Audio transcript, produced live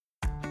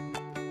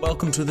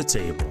Welcome to the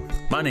table.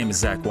 My name is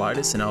Zach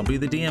Whitus, and I'll be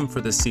the DM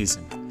for this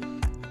season.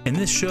 In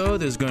this show,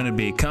 there's going to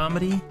be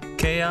comedy,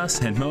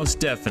 chaos, and most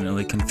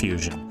definitely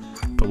confusion.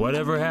 But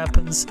whatever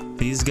happens,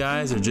 these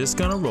guys are just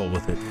going to roll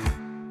with it.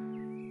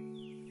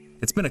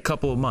 It's been a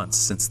couple of months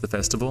since the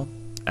festival.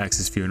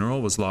 Axe's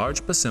funeral was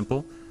large but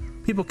simple.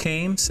 People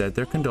came, said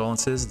their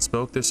condolences, and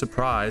spoke their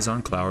surprise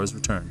on Clower's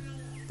return.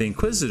 The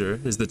Inquisitor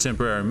is the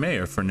temporary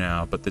mayor for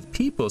now, but the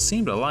people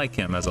seem to like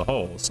him as a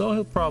whole, so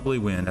he'll probably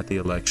win at the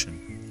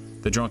election.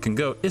 The Drunken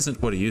Goat isn't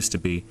what he used to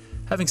be.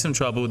 Having some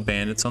trouble with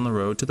bandits on the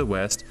road to the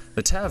west,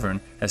 the tavern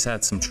has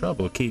had some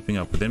trouble keeping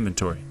up with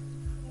inventory.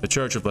 The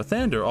Church of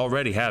Lathander,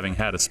 already having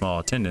had a small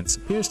attendance,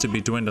 appears to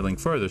be dwindling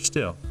further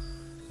still.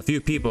 A few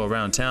people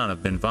around town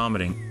have been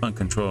vomiting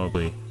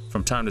uncontrollably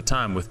from time to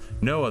time with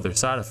no other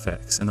side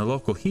effects, and the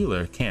local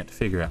healer can't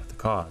figure out the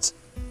cause.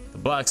 The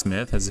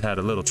blacksmith has had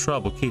a little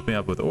trouble keeping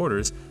up with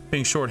orders,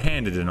 being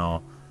short-handed and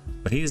all,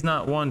 but he's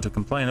not one to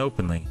complain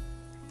openly.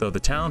 Though the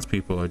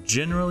townspeople are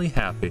generally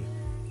happy,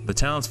 the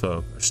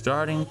townsfolk are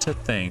starting to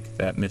think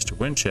that Mr.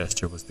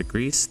 Winchester was the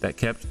grease that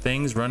kept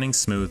things running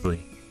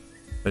smoothly.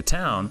 The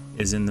town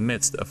is in the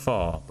midst of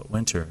fall, but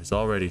winter is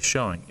already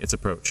showing its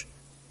approach.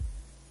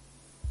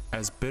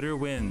 As bitter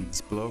winds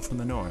blow from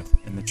the north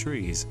and the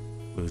trees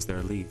lose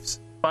their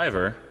leaves.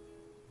 Fiverr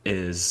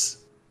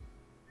is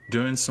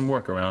doing some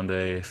work around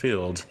a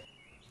field.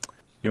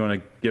 You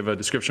want to give a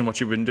description of what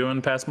you've been doing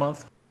the past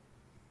month?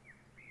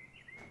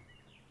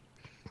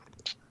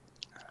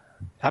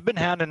 I've been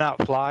handing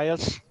out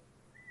flyers.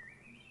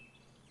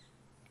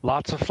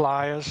 Lots of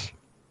flyers.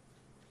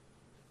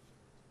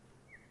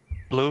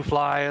 Blue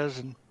flyers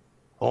and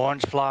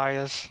orange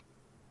flyers.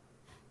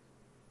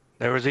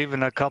 There was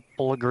even a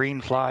couple of green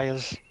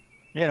flyers.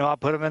 You know, I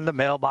put them in the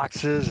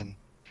mailboxes and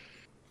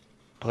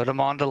put them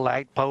on the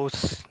light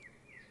posts,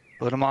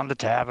 put them on the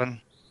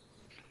tavern.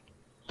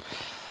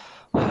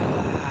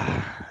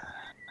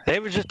 They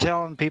were just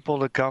telling people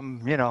to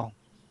come,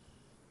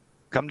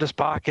 come to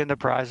Spark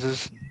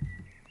Enterprises.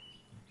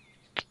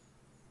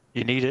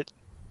 You need it.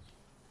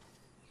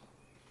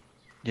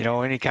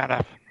 Any kind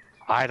of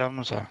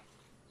items or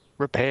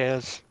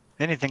repairs,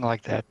 anything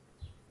like that.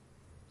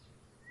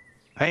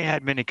 I ain't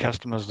had many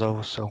customers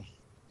though, so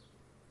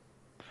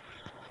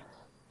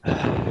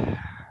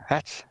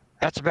that's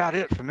about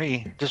it for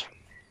me. Just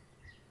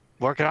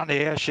working on the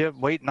airship,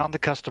 waiting on the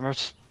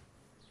customers.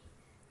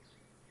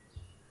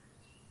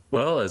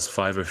 Well, as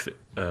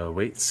Fiverr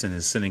waits and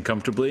is sitting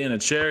comfortably in a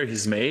chair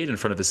he's made in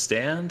front of his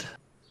stand,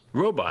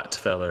 robot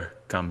feller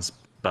comes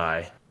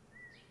by.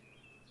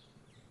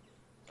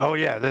 Oh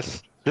yeah,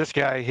 this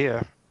guy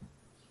here.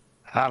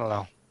 I don't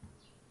know.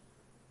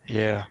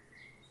 Yeah,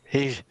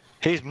 he's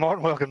more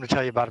than welcome to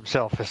tell you about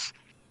himself. It's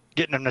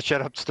getting him to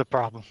shut up's the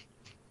problem.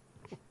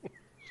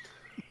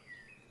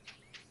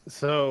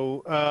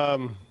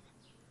 So,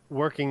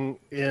 working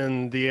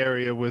in the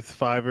area with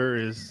Fiverr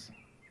is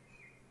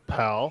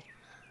Pal,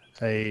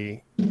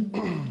 a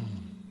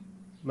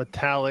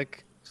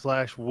metallic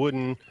 /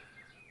 wooden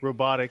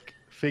robotic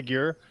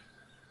figure.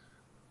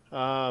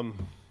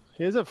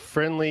 He has a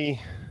friendly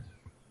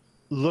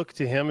look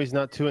to him. He's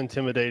not too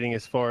intimidating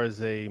as far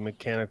as a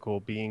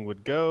mechanical being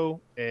would go,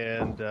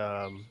 and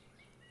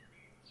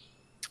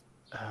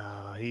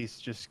he's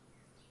just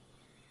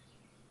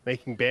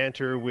making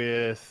banter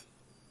with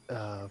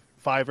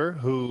Fiverr,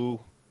 who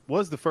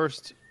was the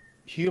first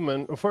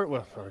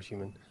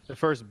the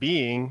first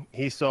being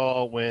he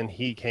saw when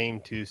he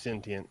came to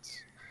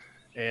sentience,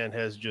 and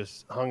has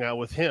just hung out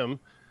with him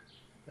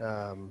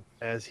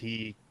as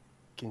he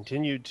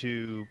continued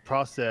to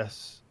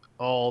process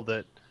all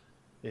that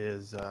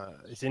is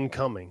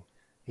incoming.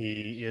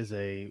 He is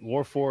a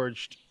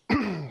warforged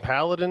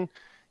paladin.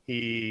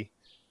 He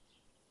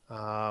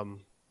has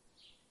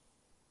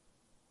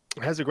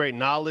a great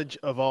knowledge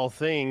of all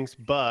things,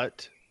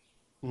 but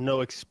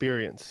no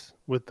experience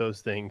with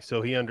those things.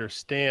 So he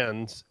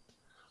understands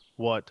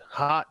what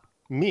hot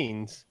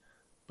means,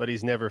 but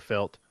he's never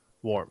felt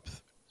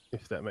warmth,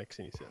 if that makes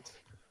any sense.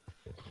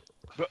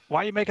 But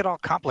why you make it all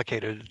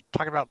complicated?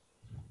 Talk about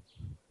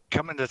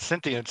coming to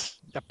sentience.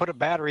 I put a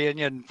battery in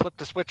you and flip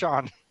the switch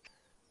on.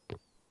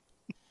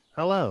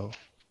 Hello,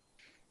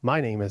 my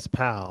name is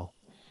Pal.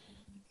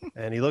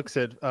 And he looks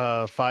at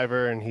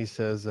Fiverr and he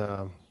says,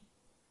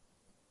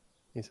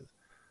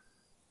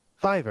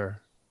 Fiverr,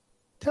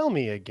 tell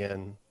me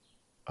again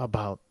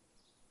about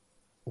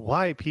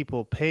why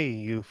people pay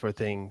you for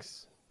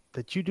things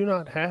that you do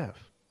not have.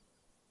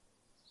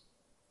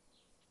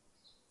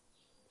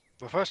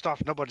 Well, first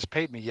off, nobody's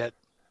paid me yet.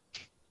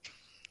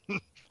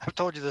 I've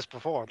told you this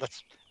before.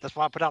 That's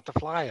why I put out the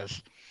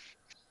flyers.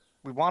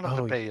 We want them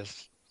to pay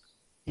us.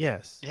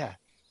 Yes. Yeah,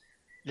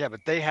 but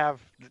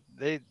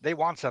they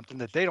want something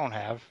that they don't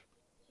have,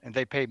 and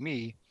they pay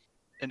me,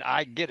 and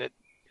I get it,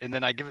 and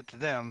then I give it to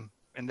them,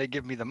 and they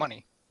give me the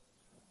money.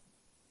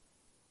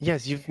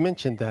 Yes, you've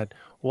mentioned that.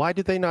 Why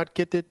do they not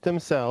get it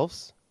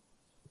themselves?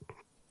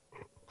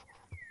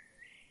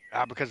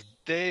 Because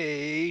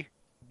they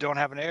don't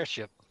have an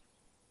airship.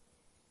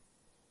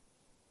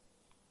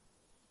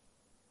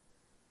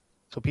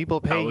 So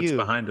people pay What's you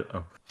behind it?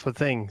 Oh, for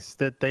things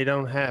that they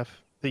don't have,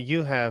 that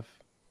you have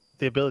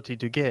the ability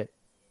to get,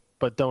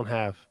 but don't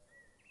have.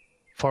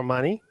 For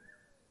money?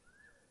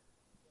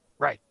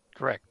 Right.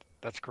 Correct.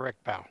 That's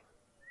correct, pal.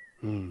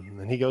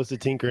 And he goes to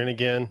tinkering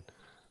again.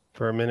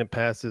 For a minute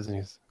passes, and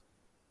he's,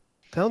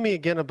 tell me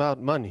again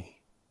about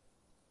money.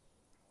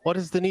 What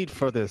is the need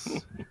for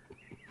this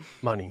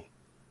money?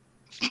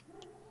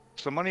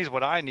 So money's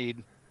what I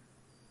need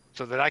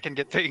so that I can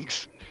get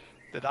things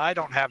that I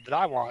don't have that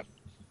I want.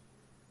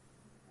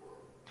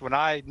 When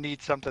I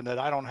need something that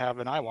I don't have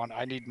and I want,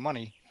 I need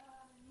money.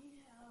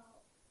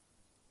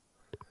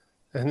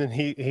 And then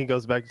he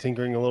goes back to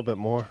tinkering a little bit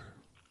more.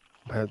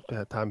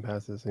 Time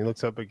passes. And he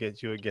looks up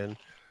at you again,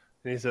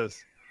 and he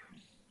says,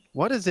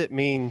 what does it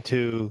mean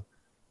to,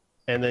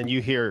 and then you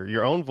hear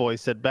your own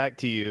voice said back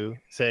to you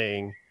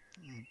saying,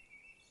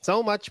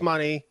 so much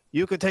money,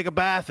 you could take a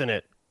bath in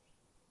it.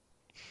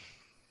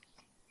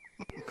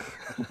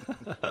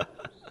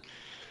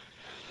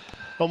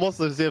 Almost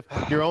as if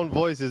your own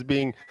voice is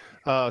being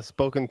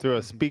spoken through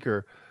a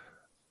speaker,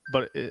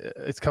 but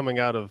it's coming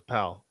out of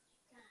Pal.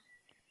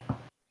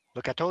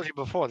 Look, I told you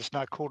before, it's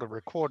not cool to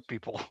record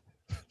people.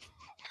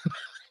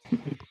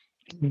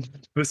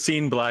 the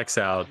scene blacks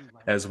out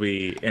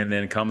and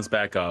then comes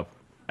back up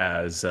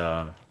as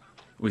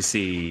we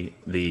see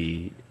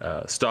the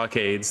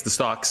stockades, the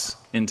stocks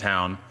in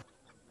town,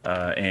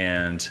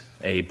 and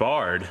a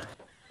bard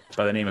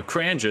by the name of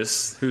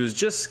Crangus, who's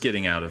just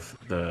getting out of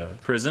the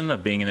prison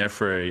of being in there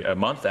for a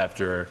month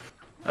after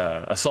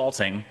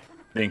assaulting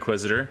the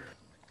Inquisitor.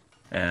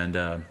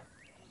 And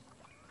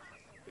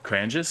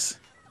Crangus,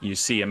 you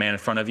see a man in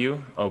front of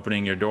you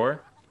opening your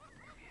door.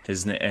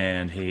 His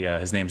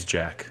name's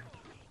Jack.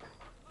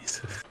 He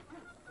says,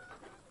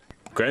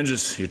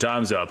 Crangus, your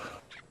time's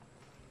up.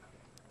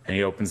 And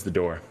he opens the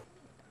door.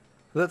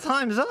 The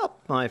time's up,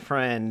 my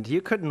friend. You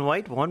couldn't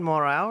wait one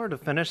more hour to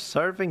finish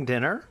serving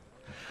dinner?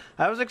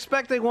 I was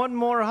expecting one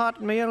more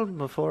hot meal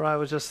before I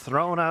was just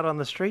thrown out on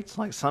the streets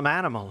like some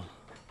animal.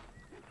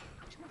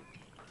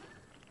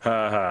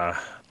 Ha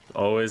ha.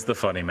 Always the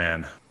funny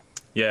man.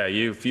 Yeah,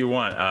 if you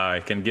want, I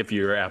can give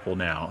you your apple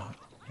now.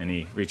 And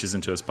he reaches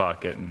into his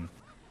pocket and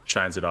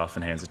shines it off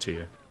and hands it to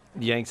you.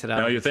 Yanks it out.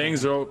 Now your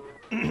things are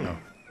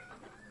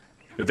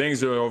your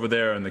things are over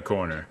there in the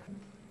corner.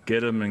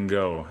 Get them and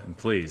go. And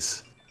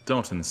please,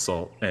 don't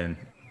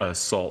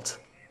assault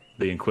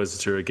the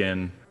Inquisitor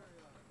again.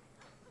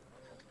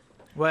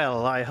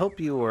 Well, I hope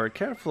you were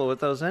careful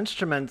with those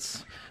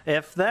instruments.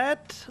 If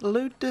that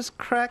lute is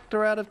cracked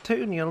or out of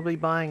tune, you'll be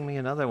buying me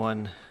another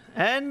one.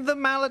 And the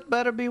mallet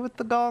better be with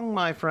the gong,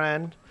 my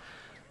friend.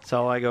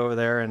 So I go over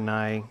there and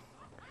I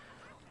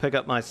pick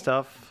up my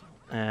stuff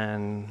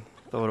and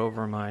throw it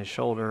over my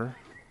shoulder.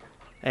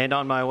 And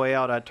on my way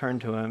out, I turn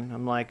to him.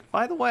 I'm like,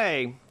 by the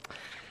way,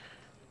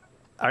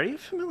 are you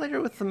familiar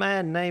with the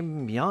man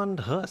named Jan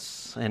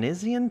Hus? And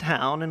is he in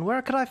town? And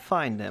where could I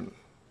find him?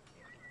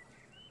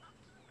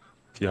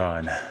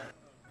 Jan.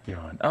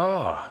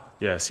 Oh,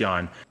 yes,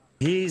 Jan.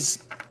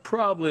 He's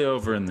probably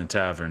over in the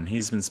tavern.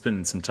 He's been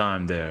spending some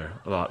time there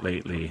a lot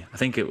lately. I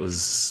think it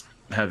was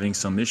having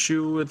some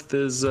issue with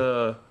his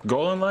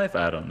goal in life.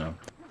 I don't know.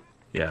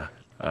 Yeah.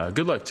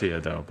 Good luck to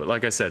you, though. But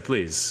like I said,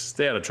 please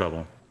stay out of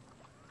trouble.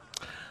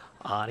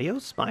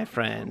 Adios, my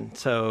friend.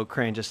 So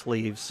Crane just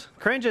leaves.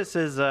 Crane just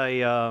is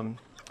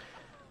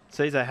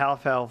he's a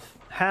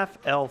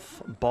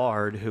half-elf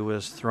bard who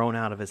was thrown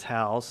out of his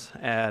house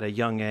at a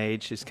young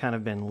age. He's kind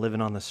of been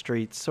living on the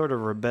streets, sort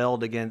of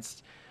rebelled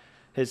against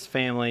his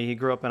family. He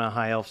grew up in a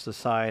high elf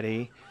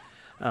society,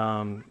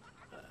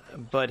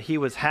 but he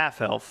was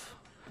half-elf,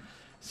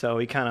 so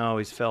he kind of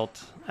always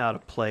felt out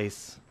of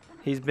place.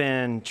 He's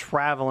been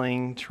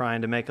traveling,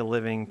 trying to make a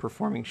living,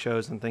 performing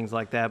shows and things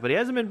like that, but he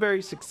hasn't been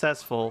very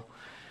successful.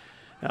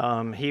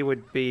 He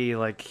would be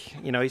like,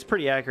 he's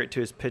pretty accurate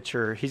to his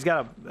picture.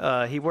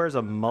 He wears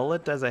a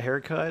mullet as a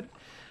haircut,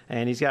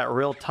 and he's got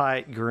real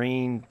tight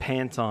green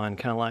pants on,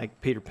 kind of like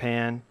Peter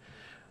Pan.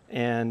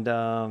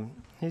 And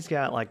he's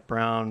got like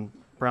brown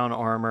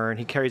armor, and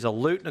he carries a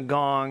lute and a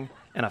gong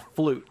and a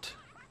flute.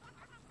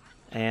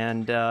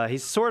 And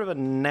he's sort of a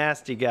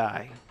nasty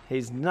guy.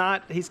 He's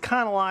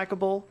kind of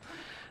likable.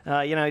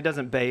 He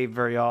doesn't bathe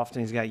very often.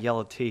 He's got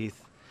yellow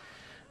teeth.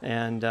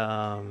 And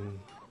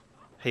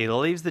he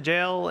leaves the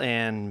jail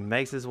and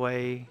makes his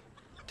way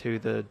to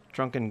the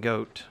Drunken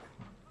Goat,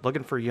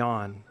 looking for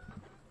Jan.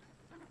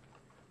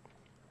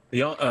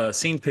 The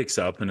scene picks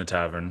up in a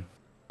tavern.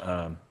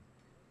 Kind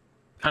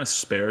of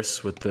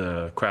sparse with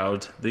the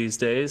crowd these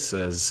days,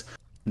 as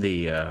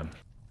the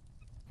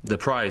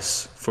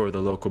price for the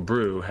local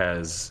brew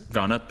has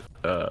gone up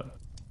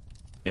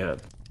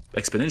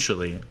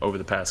exponentially over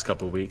the past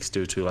couple of weeks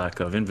due to lack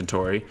of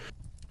inventory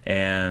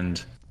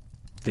and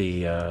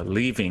the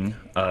leaving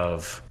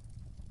of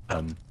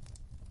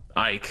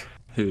Ike,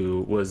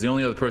 who was the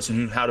only other person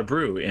who knew how to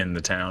brew in the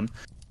town.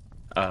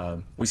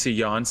 We see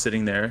Jan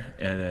sitting there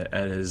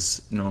at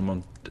his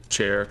normal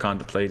chair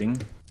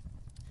contemplating,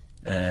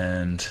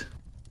 and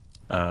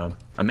a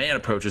man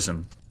approaches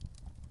him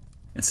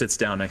and sits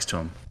down next to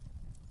him.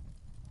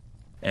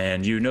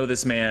 and you know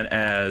this man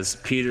as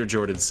Peter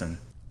Jordanson.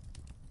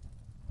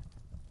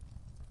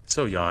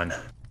 So, Jan,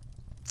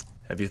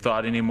 have you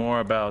thought any more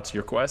about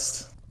your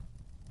quest?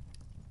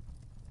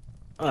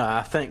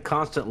 I think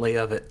constantly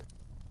of it.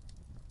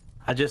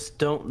 I just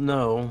don't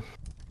know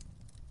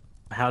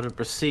how to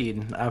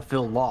proceed. I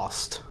feel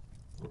lost.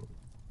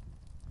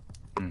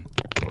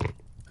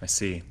 I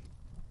see.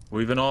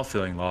 We've been all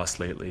feeling lost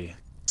lately.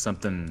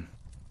 Something's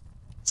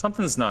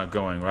not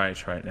going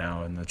right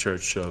now in the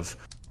Church of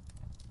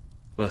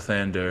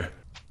Lathander.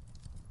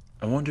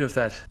 I wonder if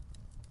that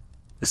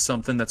is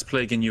something that's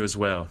plaguing you as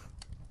well.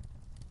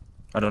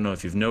 I don't know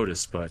if you've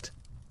noticed, but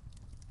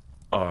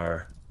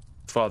our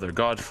Father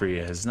Godfrey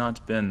has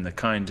not been the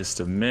kindest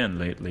of men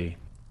lately.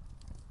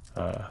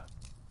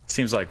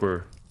 Seems like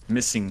we're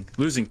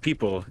losing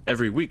people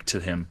every week to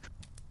him.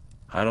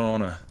 I don't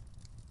want to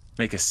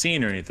make a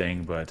scene or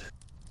anything, but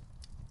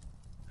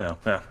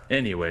well,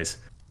 anyways.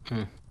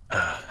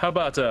 How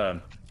about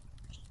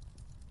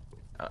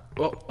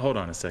well, hold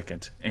on a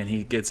second. And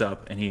he gets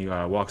up and he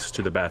walks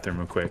to the bathroom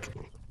real quick.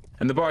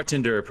 And the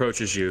bartender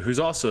approaches you, who's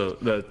also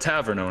the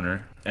tavern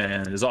owner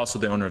and is also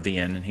the owner of the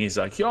inn, and he's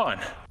like,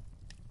 Jan,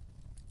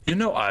 you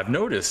know, I've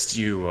noticed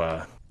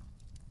you've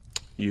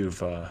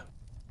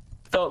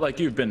felt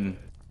like you've been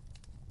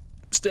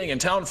staying in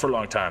town for a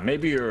long time.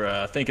 Maybe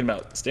you're thinking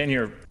about staying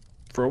here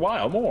for a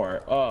while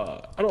more.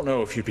 I don't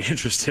know if you'd be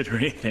interested or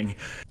anything,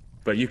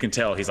 but you can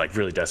tell he's like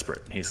really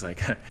desperate. He's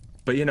like,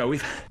 but you know,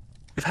 we've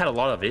had a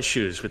lot of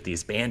issues with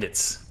these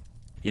bandits,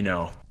 you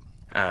know,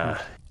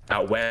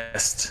 out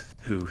west,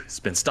 who's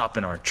been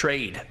stopping our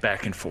trade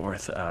back and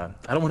forth. I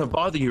don't want to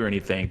bother you or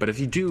anything, but if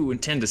you do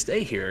intend to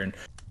stay here, and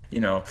you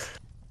know,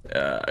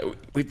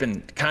 we've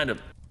been kind of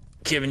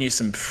giving you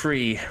some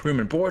free room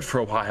and board for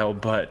a while,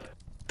 but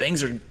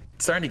things are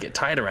starting to get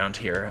tight around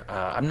here.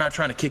 I'm not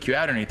trying to kick you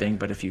out or anything,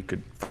 but if you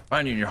could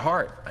find it in your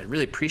heart, I'd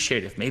really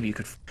appreciate it if maybe you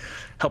could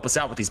help us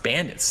out with these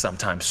bandits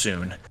sometime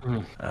soon.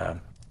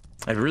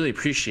 I'd really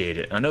appreciate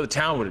it. I know the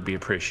town would be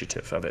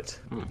appreciative of it.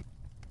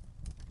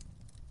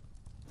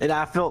 And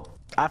I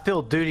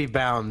feel duty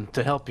bound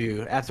to help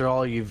you after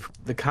all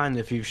the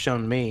kindness you've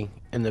shown me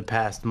in the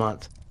past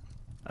month.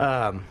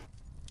 Let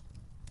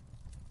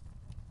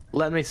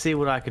me see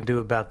what I can do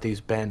about these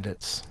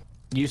bandits.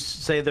 You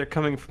say they're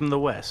coming from the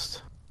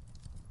west.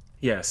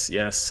 Yes.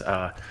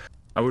 I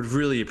would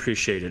really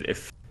appreciate it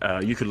if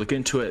you could look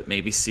into it,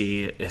 maybe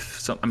see if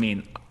some. I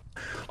mean,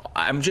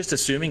 I'm just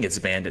assuming it's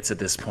bandits at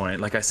this point.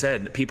 Like I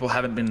said, people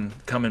haven't been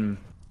coming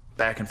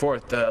back and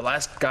forth. The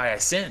last guy I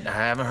sent, I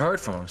haven't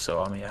heard from him.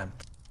 So I mean, I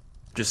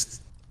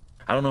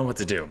don't know what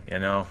to do. You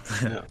know,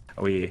 yeah.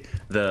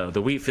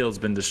 The wheat field's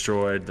been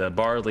destroyed. The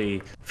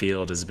barley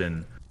field has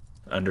been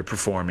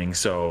underperforming,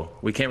 so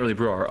we can't really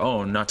brew our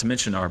own. Not to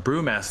mention our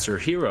brewmaster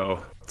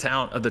hero,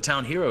 the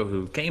town hero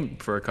who came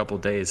for a couple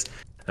of days,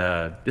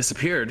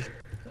 disappeared.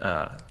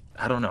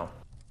 I don't know.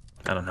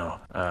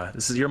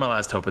 You're my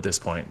last hope at this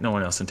point. No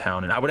one else in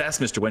town, and I would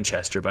ask Mr.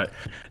 Winchester, but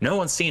no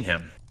one's seen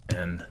him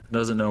and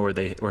doesn't know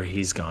where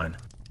he's gone.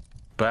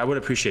 But I would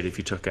appreciate it if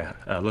you took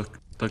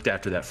looked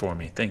after that for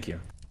me. Thank you.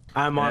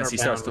 I'm honor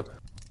bound.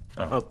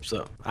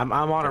 I'm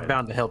honor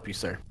bound to help you,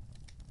 sir.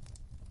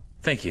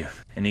 Thank you.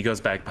 And he goes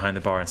back behind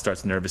the bar and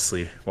starts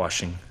nervously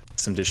washing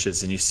some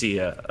dishes, and you see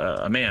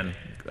a man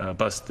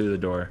bust through the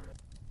door.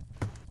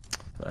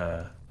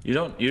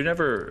 You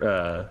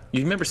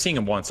remember seeing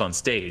him once on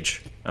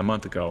stage a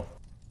month ago,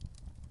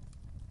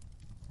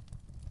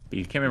 but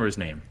you can't remember his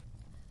name.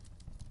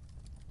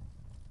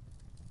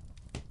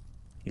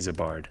 He's a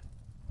bard.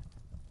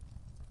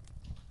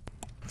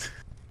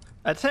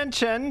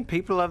 Attention,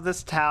 people of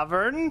this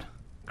tavern.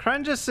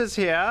 Crengus is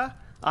here.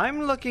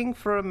 I'm looking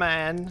for a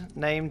man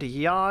named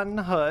Jan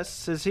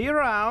Hus. Is he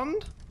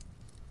around?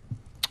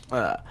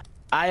 I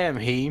am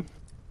he.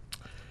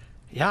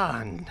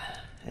 Jan.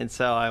 And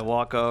so I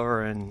walk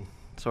over and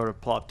sort of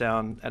plop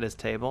down at his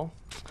table.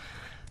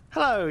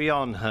 Hello,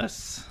 Jan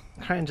Hus.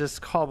 Crengus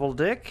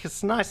Cobbledick.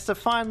 It's nice to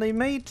finally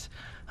meet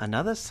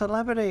another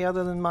celebrity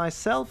other than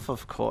myself,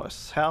 of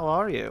course. How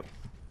are you?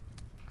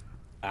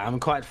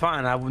 I'm quite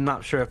fine. I'm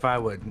not sure if I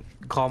would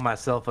call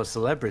myself a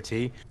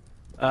celebrity.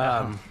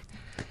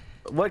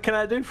 What can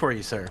I do for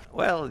you, sir?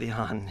 Well,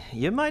 Jan,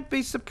 you might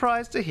be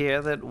surprised to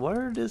hear that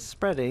word is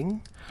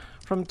spreading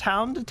from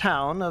town to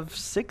town of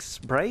 6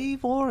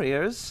 brave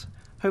warriors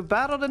who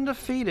battled and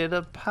defeated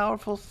a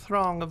powerful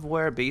throng of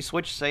werebeasts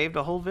which saved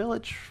a whole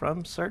village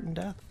from certain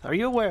death. Are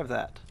you aware of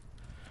that?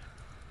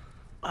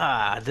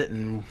 I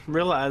didn't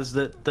realize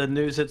that the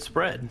news had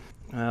spread.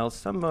 Well,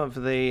 some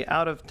of the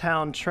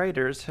out-of-town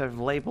traders have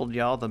labeled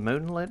y'all the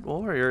Moonlit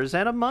Warriors,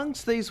 and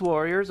amongst these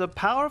warriors, a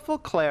powerful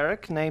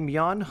cleric named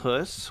Jan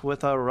Hus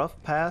with a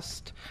rough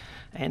past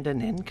and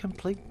an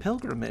incomplete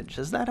pilgrimage.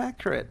 Is that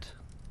accurate?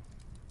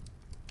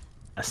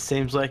 It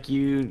seems like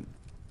I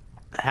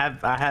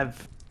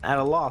have at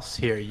a loss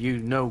here. You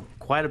know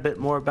quite a bit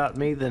more about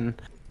me than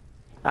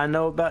I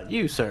know about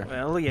you, sir.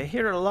 Well, you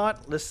hear a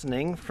lot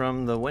listening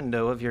from the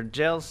window of your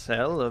jail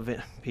cell of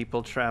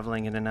people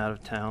traveling in and out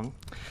of town.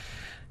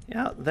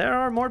 Yeah, there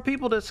are more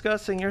people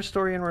discussing your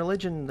story and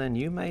religion than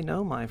you may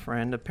know, my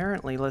friend.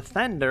 Apparently,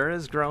 Lathander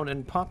has grown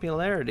in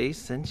popularity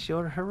since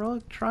your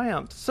heroic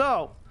triumph.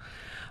 So,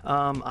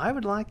 I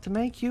would like to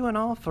make you an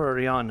offer,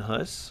 Jan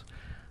Hus.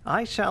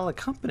 I shall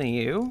accompany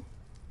you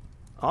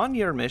on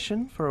your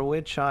mission, for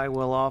which I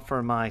will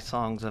offer my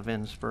songs of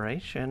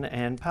inspiration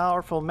and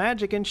powerful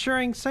magic,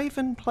 ensuring safe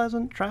and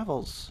pleasant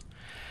travels.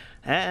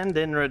 And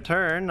in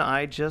return,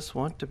 I just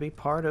want to be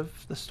part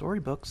of the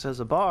storybooks as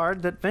a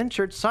bard that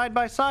ventured side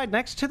by side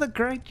next to the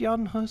great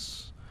Jan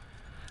Hus.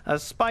 A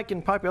spike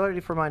in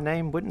popularity for my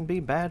name wouldn't be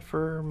bad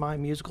for my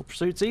musical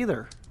pursuits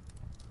either.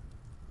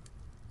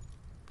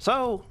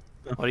 So,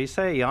 what do you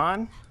say,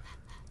 Jan?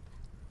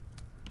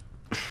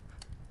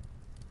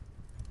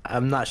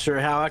 I'm not sure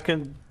how I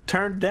can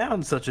turn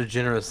down such a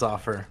generous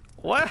offer.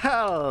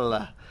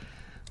 Well,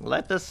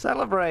 let us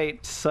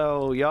celebrate.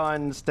 So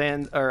Jan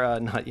stands, or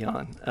not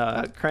Jan,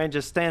 Crane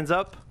just stands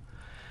up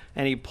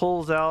and he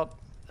pulls out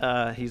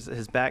his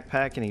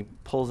backpack and he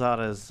pulls out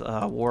his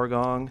war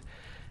gong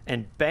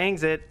and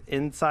bangs it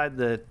inside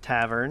the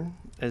tavern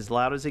as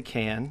loud as he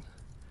can.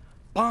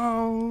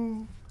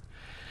 Bong!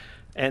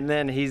 And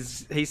then he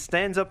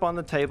stands up on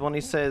the table and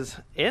he says,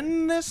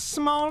 "In this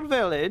small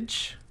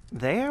village,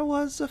 there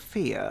was a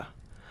fear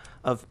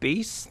of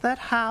beasts that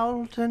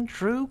howled and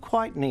drew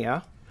quite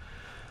near.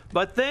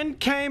 But then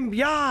came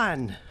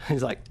Jan."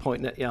 He's like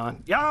pointing at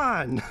Jan.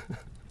 Jan!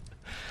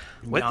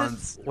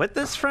 With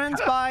his friends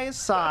by his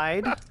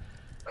side,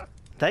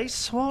 they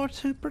swore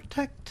to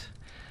protect,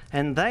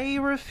 and they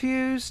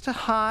refused to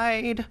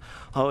hide.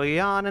 Oh,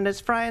 Jan and his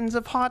friends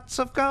of hearts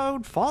of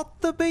gold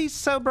fought the beast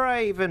so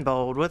brave and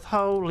bold. With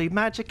holy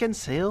magic and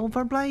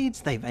silver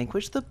blades, they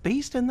vanquished the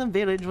beast and the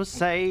village was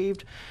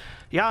saved.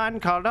 Jan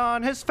called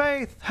on his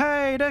faith,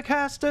 hey, to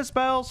cast a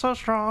spell so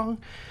strong.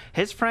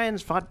 His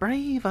friends fought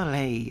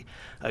bravely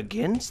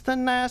against the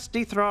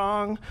nasty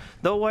throng.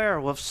 The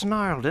werewolf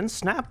snarled and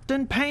snapped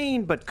in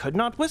pain, but could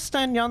not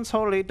withstand Jan's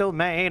holy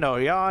domain.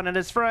 Oh, Jan and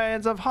his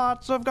friends of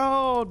hearts of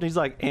gold. He's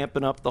like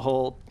amping up the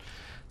whole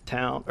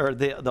town, or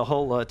the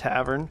whole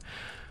tavern.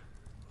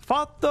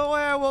 Fought the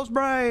werewolves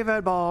brave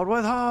and bold,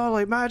 with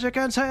holy magic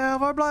and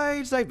silver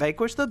blades. They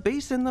vanquished the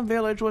beast and the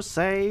village was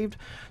saved.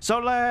 So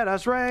let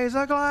us raise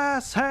a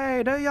glass,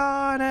 hey, to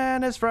Jan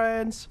and his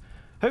friends,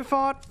 who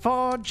fought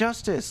for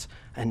justice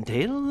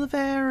until the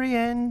very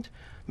end.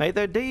 May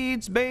their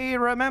deeds be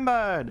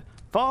remembered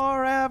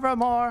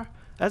forevermore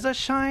as a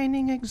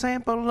shining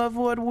example of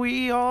what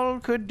we all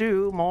could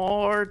do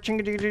more.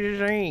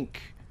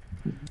 Chink-a-dink-a-dink.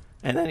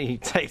 And then he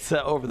takes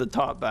that over the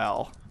top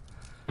bow.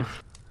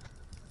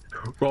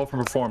 Roll for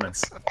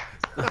performance.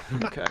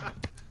 Okay.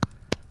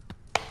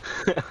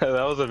 That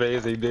was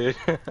amazing, dude.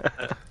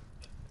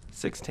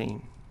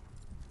 16.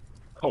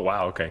 Oh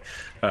wow, okay.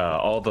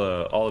 All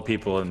the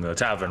people in the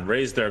tavern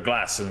raise their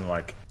glasses and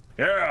like,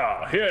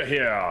 yeah,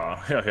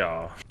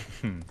 yeah.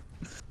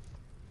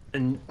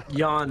 And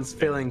Jan's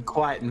feeling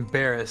quite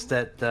embarrassed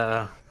at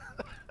the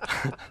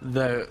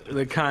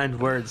kind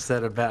words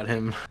said about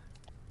him.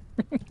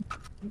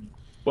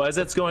 Well, as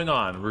that's going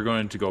on, we're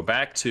going to go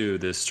back to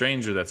this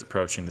stranger that's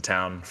approaching the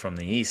town from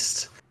the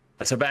east.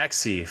 A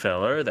tabaxi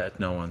feller that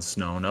no one's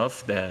known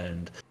of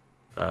and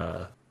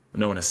no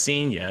one has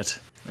seen yet.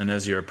 And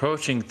as you're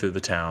approaching through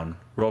the town,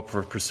 roll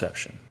for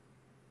perception.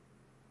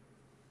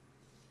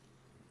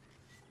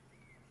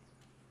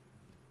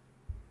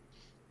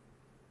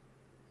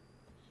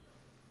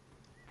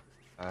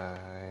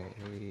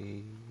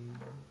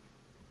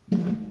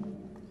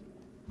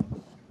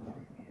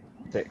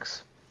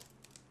 Six.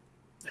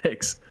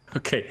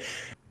 Okay.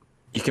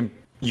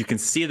 You can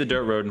see the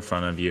dirt road in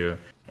front of you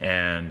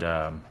and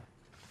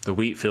the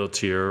wheat field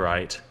to your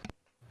right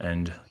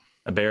and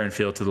a barren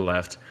field to the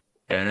left.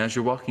 And as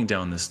you're walking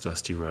down this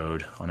dusty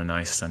road on a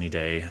nice sunny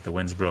day, the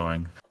wind's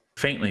blowing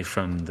faintly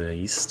from the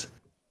east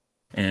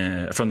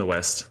and from the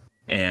west,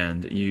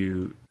 and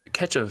you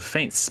catch a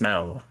faint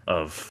smell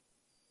of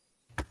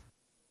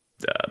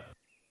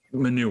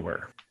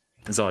manure.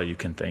 Is all you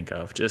can think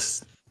of.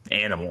 Just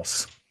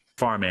animals.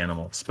 Farm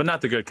animals, but not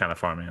the good kind of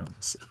farm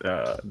animals.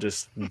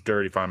 Just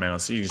dirty farm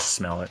animals. You just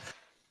smell it.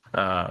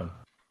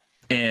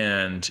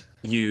 And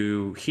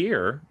you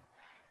hear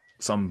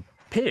some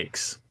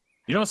pigs.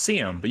 You don't see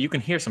them, but you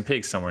can hear some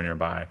pigs somewhere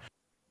nearby.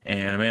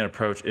 And a man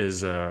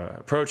is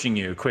approaching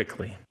you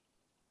quickly.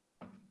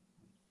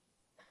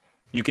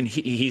 You can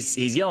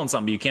he's yelling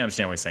something, but you can't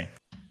understand what he's saying.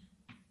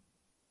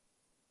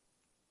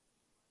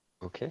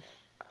 Okay.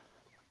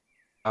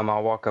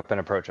 I'll walk up and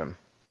approach him.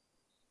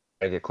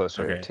 I get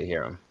closer to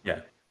hear him.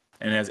 Yeah,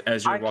 and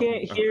as you're I walking,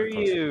 can't hear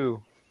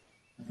you.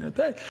 Here's a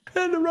pig.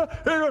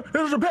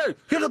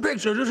 Here's a pig.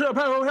 Sir. There's a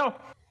pig over here.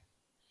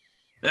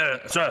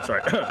 Yeah,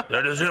 sorry.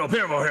 There's a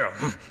pig over here.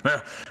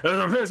 There's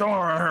a pig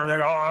somewhere over here. They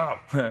go out.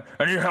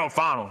 I need help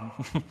find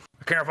them.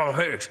 I can't find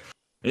the pigs.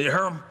 You hear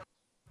them?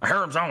 I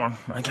heard them somewhere.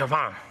 I can't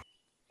find them.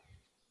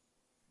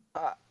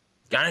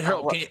 Got any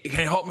help? Can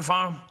you help me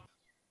find them?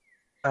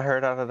 I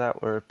heard out of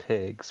that were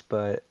pigs,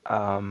 but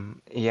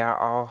yeah,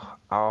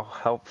 I'll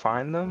help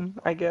find them,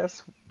 I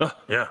guess.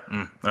 Yeah.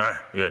 All right.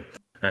 Good.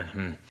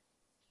 And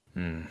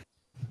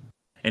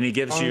he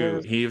gives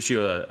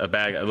you a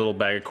little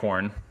bag of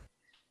corn,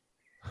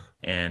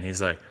 and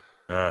he's like,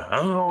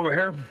 I'm over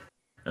here,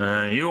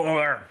 you over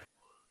there,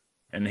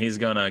 and he's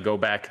gonna go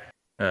back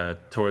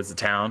towards the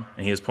town,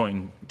 and he was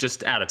pointing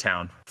just out of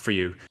town for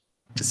you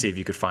to see if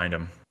you could find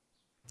him.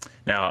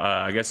 Now,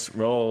 I guess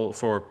roll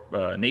for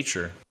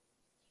nature.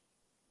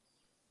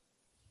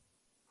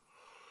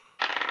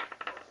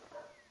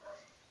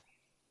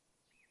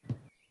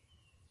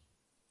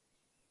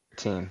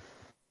 Team.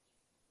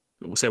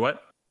 Say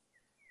what?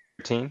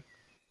 13.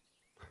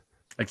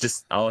 Like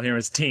just all I hear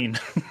is teen.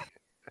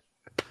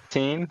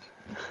 Team.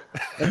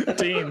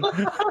 Teen.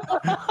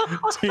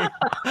 Teen.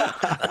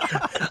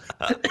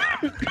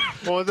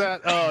 What was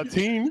that?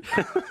 Teen.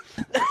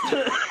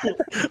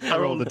 I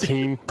rolled a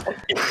teen.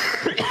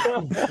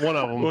 One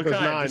of them. What There's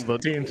kind? 9, Just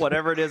but teen.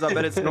 Whatever it is, I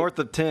bet it's north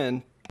of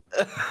 10.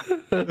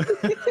 13.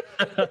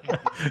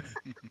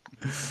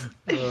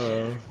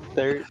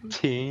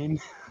 13.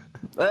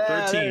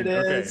 There it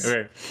is.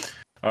 Okay.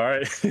 All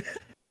right.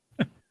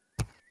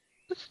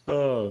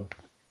 Oh.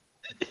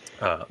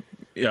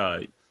 Yeah.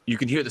 You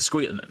can hear the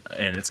squeal,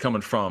 and it's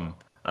coming from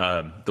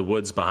the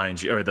woods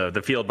behind you, or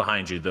the field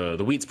behind you.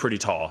 The wheat's pretty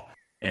tall,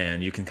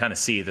 and you can kind of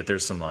see that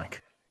there's some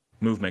like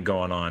movement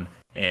going on,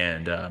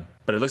 and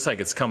but it looks like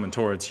it's coming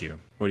towards you.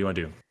 What do you want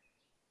to do?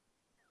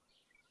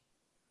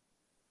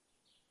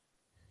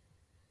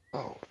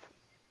 Oh.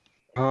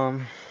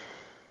 I'm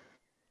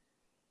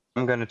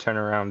gonna turn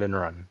around and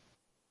run.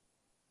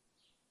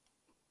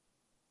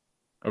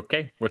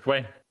 Okay. Which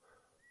way?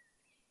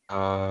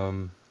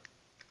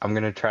 I'm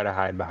gonna try to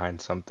hide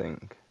behind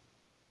something.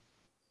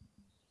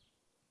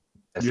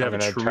 Yes, You I'm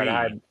have a gonna try to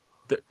tree.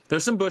 hide.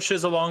 There's some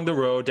bushes along the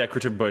road,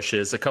 decorative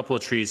bushes, a couple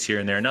of trees here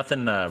and there.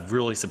 Nothing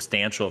really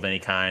substantial of any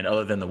kind,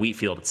 other than the wheat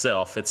field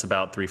itself. It's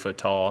about 3 foot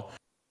tall.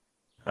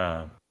 To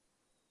And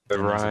there's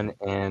a- run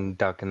and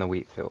duck in the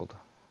wheat field.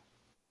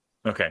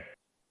 Okay.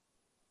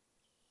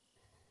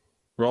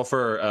 Roll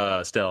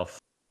for stealth.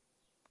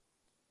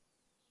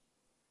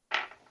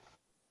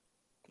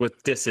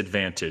 With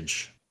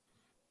disadvantage.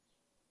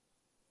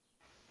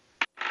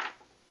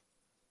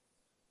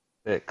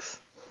 6.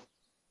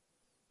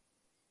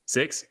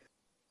 6?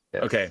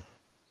 Yes. Okay.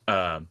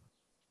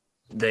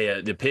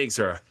 The pigs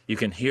are, you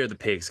can hear the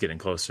pigs getting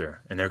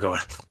closer, and they're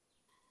going,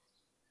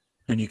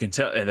 and you can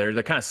tell, and they're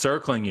kind of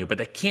circling you, but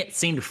they can't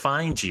seem to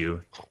find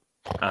you,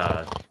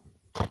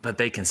 but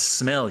they can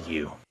smell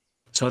you.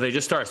 So they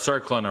just start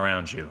circling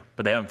around you,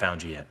 but they haven't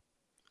found you yet.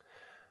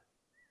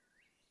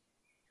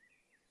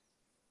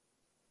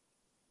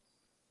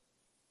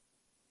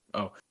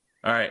 Oh,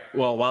 all right.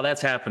 Well, while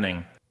that's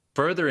happening,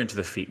 further into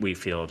the wheat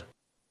field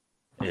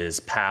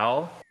is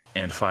Pal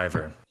and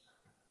Fiverr.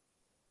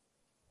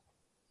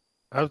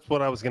 that's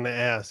what I was gonna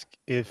ask.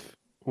 If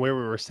where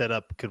we were set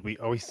up,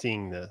 are we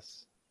seeing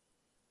this?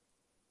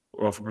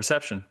 Roll for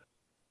perception.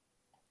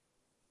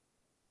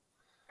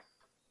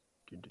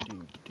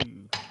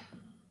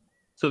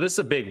 So this is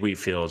a big wheat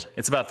field.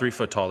 It's about 3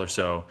 foot tall or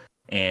so,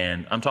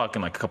 and I'm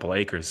talking like a couple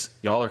acres.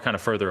 Y'all are kind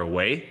of further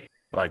away,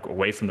 like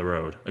away from the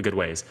road, a good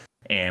ways.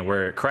 And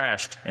where it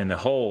crashed and the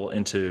hole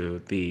into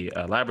the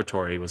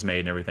laboratory was made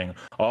and everything,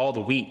 all the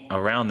wheat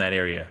around that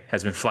area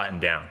has been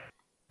flattened down.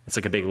 It's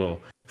like a big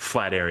little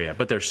flat area,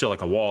 but there's still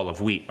like a wall of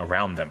wheat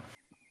around them.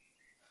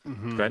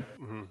 Mm-hmm. Go ahead.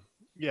 Mm-hmm.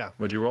 Yeah.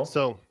 What'd you roll?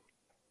 So,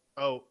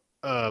 a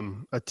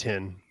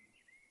 10.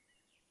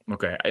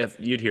 Okay,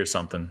 you'd hear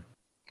something.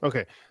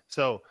 Okay,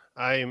 so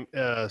I'm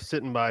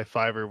sitting by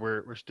Fiverr.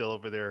 We're still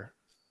over there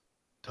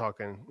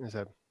talking. Is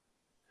that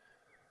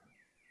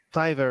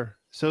Fiverr?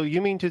 So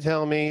you mean to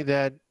tell me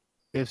that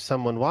if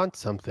someone wants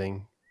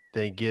something,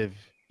 they give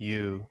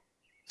you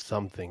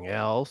something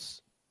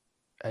else,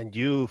 and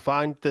you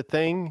find the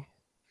thing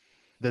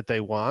that they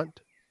want,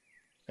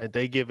 and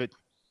they give it,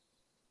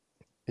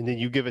 and then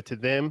you give it to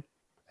them,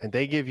 and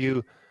they give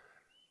you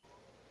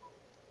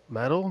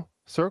metal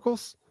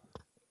circles?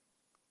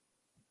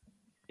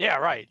 Yeah,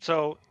 right.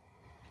 So,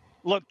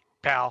 look,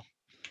 pal,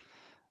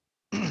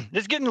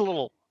 it's getting a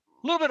little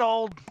bit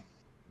old.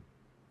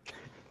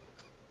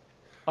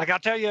 Like I'll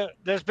tell you,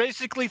 there's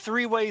basically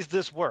 3 ways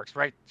this works,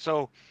 right?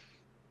 So,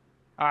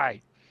 all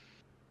right,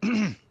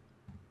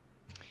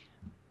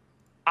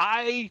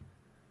 I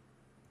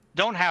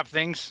don't have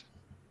things,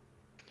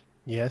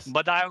 Yes.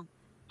 but I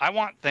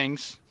want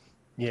things.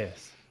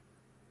 Yes.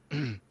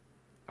 All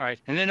right,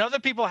 and then other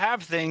people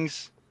have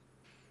things,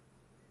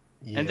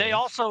 and they Yes.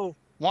 also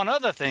want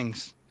other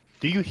things.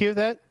 Do you hear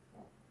that?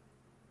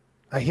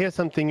 I hear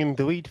something in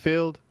the wheat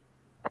field.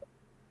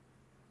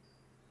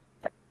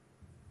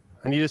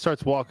 And he just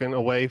starts walking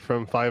away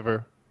from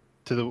Fiverr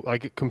to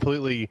the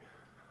completely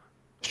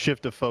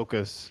shift of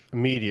focus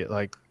immediate.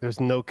 Like there's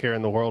no care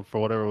in the world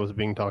for whatever was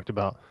being talked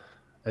about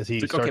as he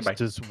It's like, okay, starts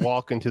to just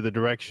walk into the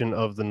direction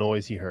of the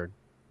noise he heard.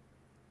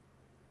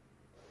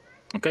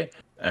 Okay.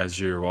 As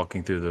you're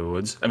walking through the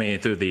woods,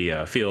 through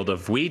the field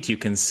of wheat, you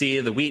can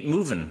see the wheat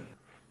moving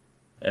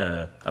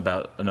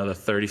about another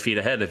 30 feet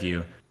ahead of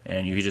you,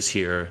 and you just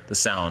hear the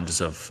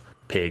sounds of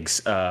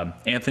pigs.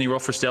 Anthony, roll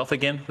for stealth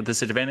again with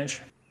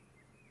disadvantage.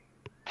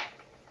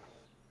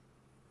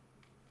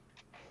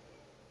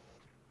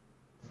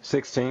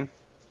 16.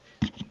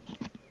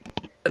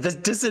 The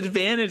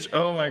disadvantage.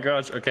 Oh my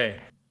gosh. Okay.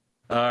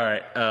 All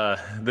right.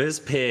 These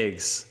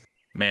pigs,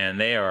 man,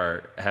 they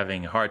are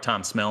having a hard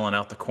time smelling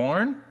out the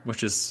corn,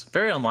 which is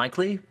very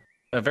unlikely.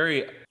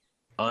 Very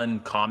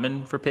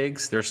uncommon for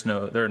pigs. Their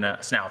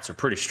snouts are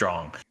pretty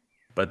strong,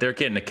 but they're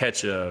getting to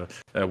catch a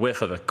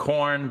whiff of the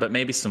corn, but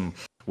maybe some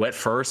wet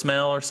fur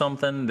smell or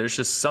something. There's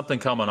just something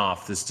coming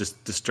off that's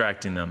just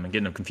distracting them and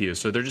getting them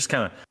confused. So they're just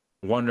kind of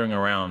wandering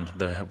around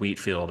the wheat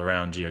field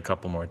around you a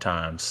couple more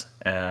times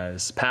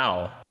as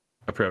Powell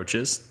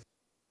approaches,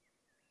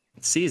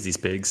 sees these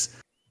pigs.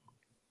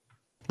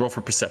 Roll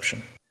for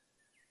perception.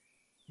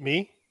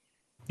 Me?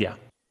 Yeah.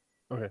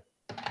 Okay.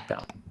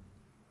 Powell.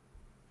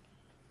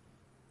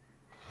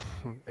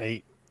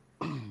 8.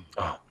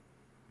 Oh.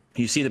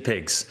 You see the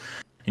pigs,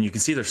 and you can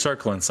see they're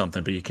circling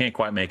something, but you can't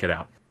quite make it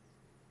out.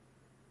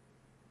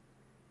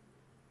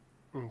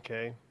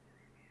 Okay.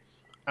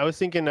 I was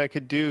thinking I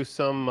could do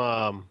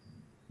some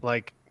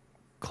like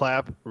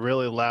clap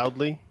really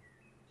loudly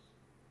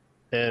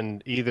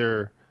and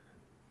either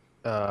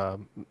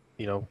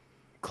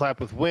clap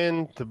with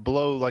wind to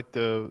blow like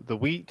the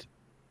wheat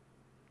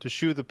to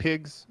shoo the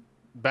pigs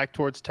back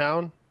towards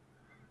town,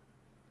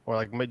 or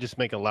like just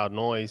make a loud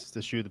noise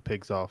to shoo the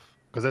pigs off,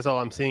 because that's all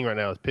I'm seeing right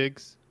now is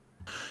pigs.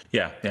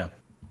 Yeah.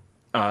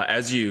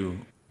 As you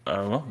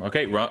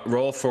okay,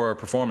 roll for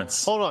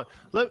performance. Hold on.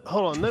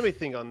 Let me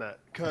think on that,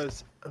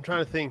 because I'm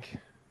trying to think.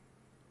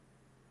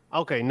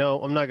 Okay, no,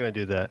 I'm not going to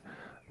do that.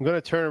 I'm going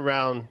to turn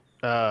around.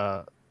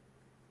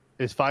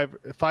 Is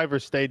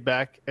Fiverr stayed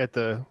back at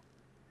the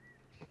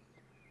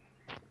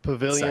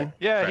pavilion?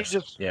 Yeah, Fresh.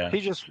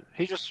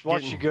 he just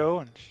watched you go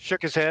and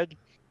shook his head.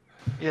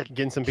 Yeah,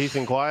 Getting some peace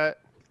and quiet.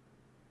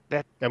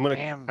 that I'm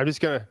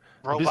just gonna.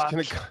 robot.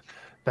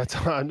 That's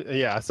on.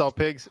 Yeah, I saw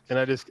pigs, and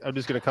I'm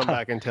just gonna come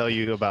back and tell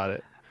you about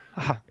it.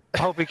 I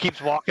hope he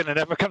keeps walking and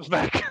never comes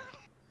back.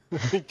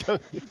 I'm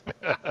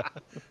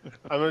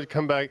gonna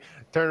come back,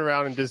 turn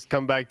around, and just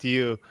come back to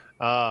you.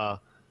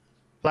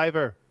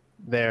 Fiverr,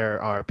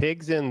 there are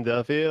pigs in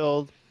the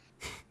field.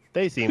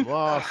 They seem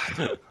lost.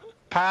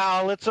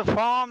 Pal, it's a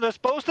farm. There's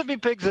supposed to be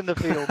pigs in the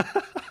field.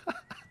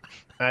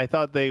 I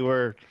thought they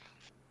were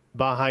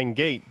behind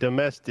gate,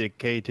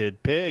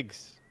 domesticated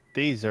pigs.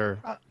 These are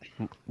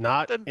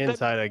not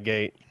inside a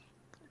gate.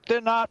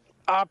 They're not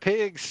our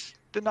pigs.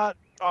 They're not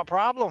our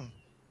problem.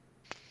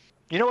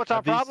 You know what's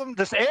our problem?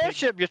 This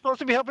airship. You're supposed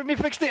to be helping me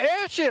fix the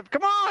airship.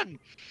 Come on.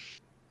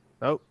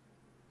 Oh.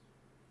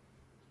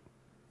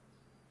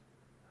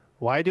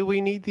 Why do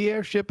we need the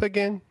airship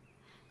again?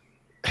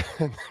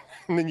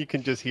 And then you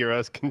can just hear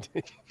us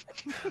continue.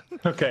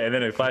 Okay, and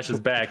then it flashes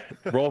back.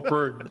 Roll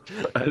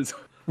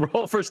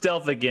for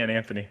stealth again,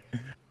 Anthony.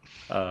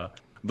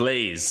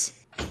 Blaze,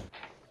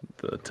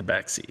 the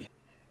tabaxi.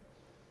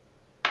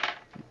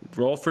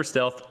 Roll for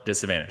stealth,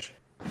 disadvantage.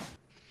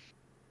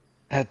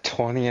 At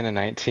 20 and a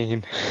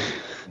 19.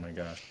 Oh my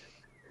gosh.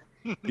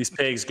 These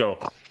pigs go,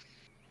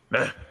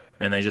 "Ugh,"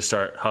 and they just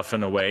start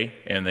huffing away,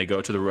 and they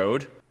go to the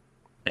road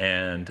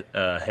and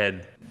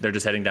they're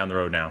just heading down the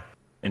road now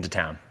into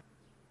town.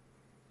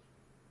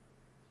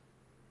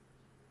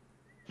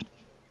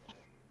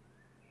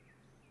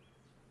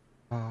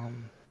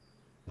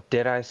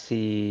 Did I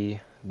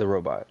see the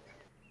robot?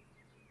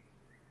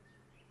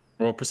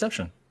 Roll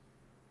perception.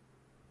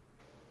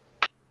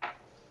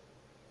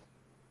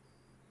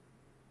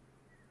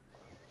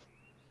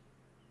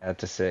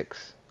 That's a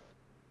 6.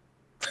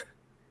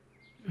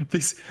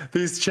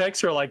 These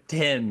checks are like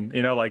 10,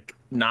 like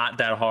not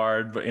that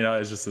hard, but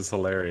it's just as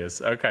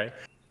hilarious. Okay.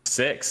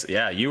 6.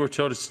 Yeah, you were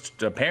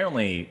just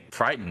apparently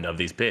frightened of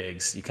these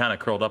pigs. You kind of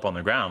curled up on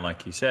the ground,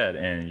 like you said,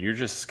 and you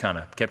just kind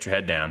of kept your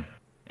head down,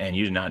 and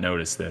you did not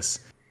notice this.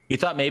 You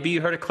thought maybe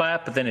you heard a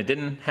clap, but then it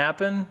didn't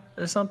happen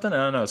or something. I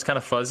don't know. It's kind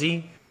of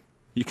fuzzy.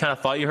 You kind of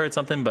thought you heard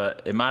something,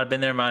 but it might have been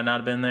there, might not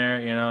have been there.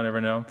 Never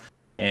know.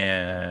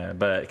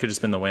 But it could have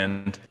just been the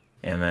wind.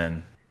 And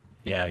then,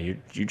 yeah, you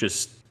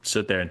just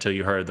stood there until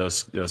you heard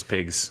those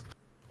pigs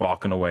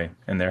walking away,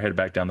 and they're headed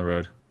back down the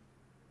road.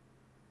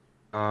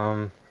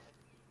 I'm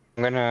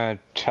gonna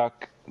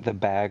chuck the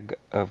bag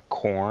of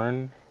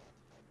corn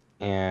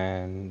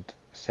and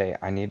say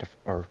I need to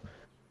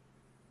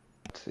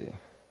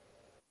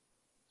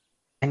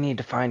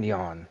find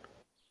Jan.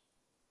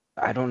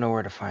 I don't know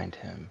where to find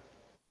him.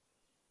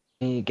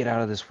 I need to get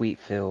out of this wheat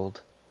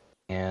field,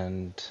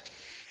 and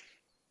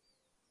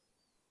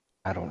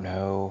I don't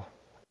know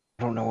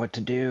what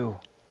to do.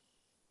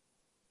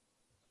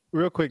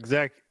 Real quick,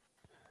 Zach,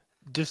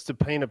 just to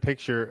paint a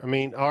picture, I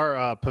mean,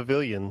 our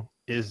pavilion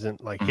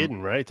isn't like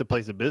hidden, right? It's a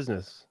place of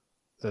business.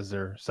 Is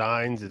there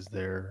signs? Is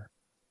there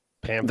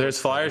pamphlets? There's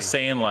flyers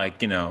saying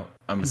like, I'm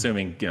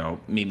assuming,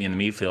 meet me in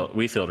the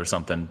Wheatfield or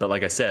something. But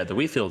like I said, the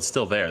Wheatfield's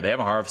still there. They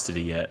haven't harvested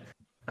it yet.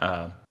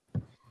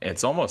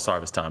 It's almost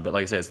harvest time, but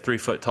like I said, it's 3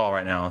 foot tall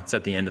right now. It's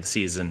at the end of the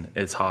season.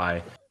 It's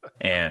high,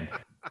 and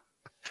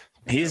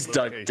He's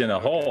ducked in a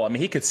hole. I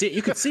mean, he could see it.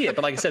 You could see it,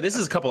 but like I said, this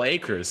is a couple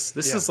acres.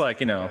 This is like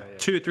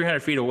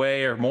 200-300 feet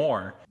away or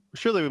more.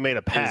 Surely we made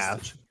a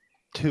path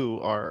to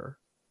our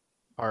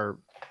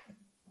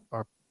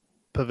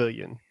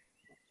pavilion.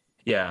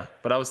 Yeah,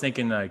 but I was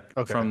thinking like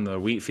from the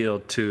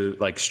Wheatfield to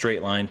like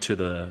straight line to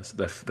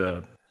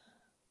the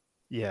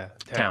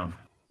town.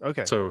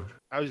 Okay. So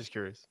I was just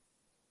curious.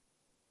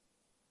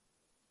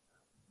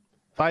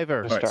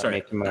 Fiver. Start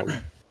making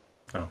my.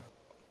 Oh,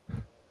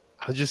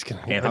 I was just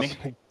gonna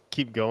Anthony?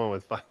 keep going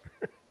with Fiver.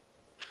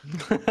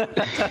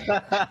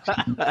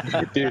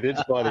 Dude,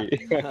 it's funny.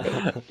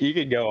 You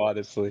could go,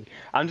 honestly.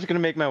 I'm just gonna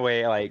make my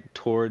way like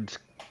towards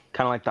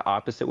kind of like the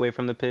opposite way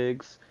from the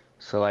pigs.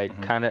 So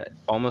like kind of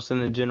almost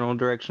in the general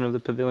direction of the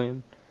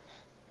pavilion.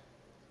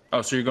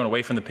 Oh, so you're going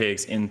away from the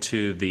pigs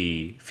into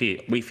the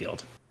wheat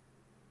field.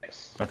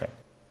 Yes. Okay.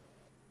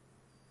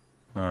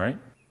 All right.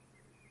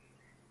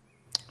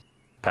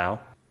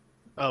 Pal.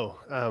 Oh,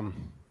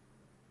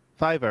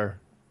 Fiver.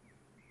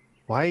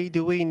 Why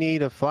do we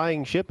need a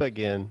flying ship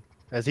again?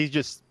 As he's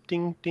just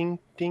ding, ding,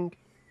 ding,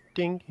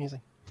 ding. He's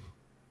like,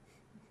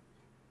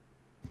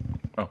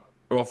 Oh,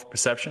 roll for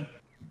perception.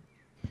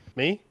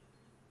 me?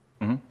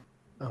 Mm-hmm.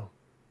 Oh.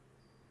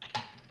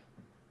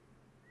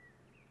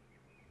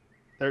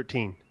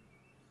 13.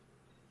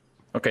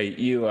 Okay,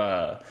 you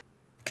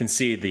can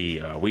see the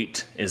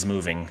wheat is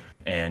moving,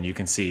 and you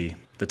can see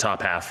the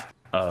top half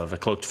of a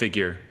cloaked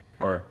figure.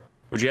 Or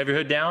would you have your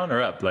hood down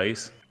or up,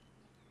 Blaze?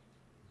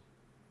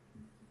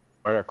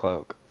 Wear a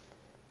cloak.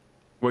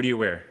 What do you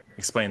wear?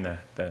 Explain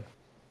that.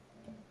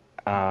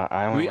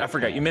 I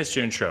forgot. You missed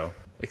your intro.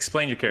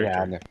 Explain your character.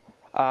 Yeah, I know.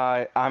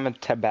 I'm a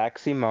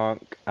Tabaxi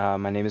monk.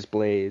 My name is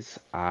Blaze.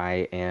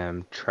 I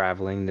am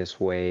traveling this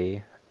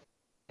way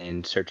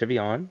in search of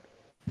Yon.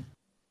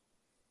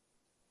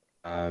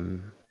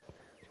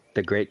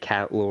 The Great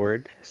Cat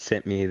Lord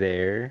sent me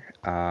there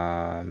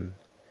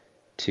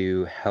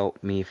to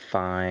help me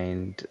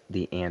find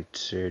the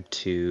answer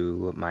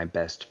to my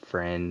best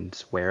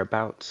friend's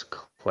whereabouts,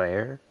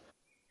 Claire,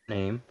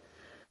 name.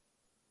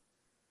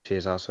 She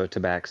is also a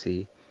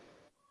Tabaxi.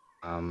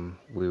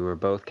 We were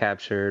both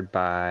captured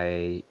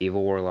by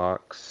evil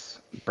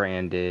warlocks,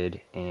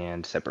 branded,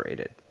 and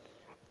separated.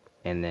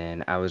 And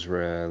then I was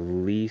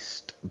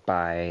released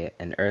by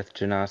an Earth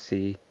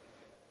Genasi,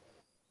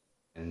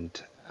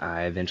 and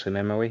I eventually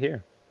made my way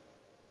here.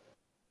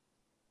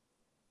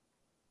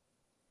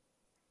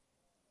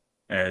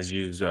 As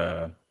you're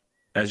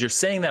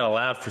saying that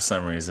aloud for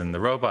some reason, the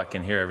robot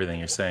can hear everything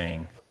you're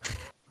saying.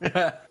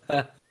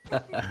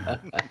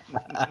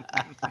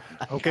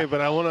 Okay,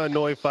 but I want to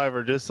annoy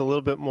Fiver just a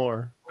little bit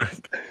more.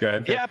 Go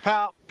ahead. Yeah,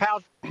 pal.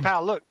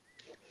 Look,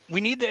 we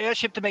need the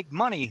airship to make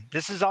money.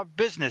 This is our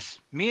business.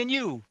 Me and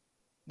you.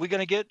 We're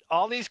gonna get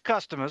all these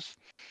customers.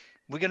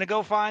 We're gonna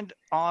go find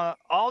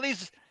all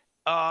these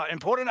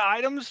important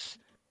items,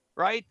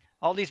 right?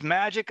 All these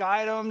magic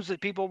items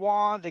that people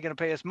want. They're gonna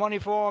pay us money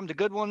for them. The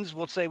good ones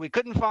we'll say we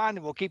couldn't find,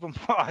 and we'll keep them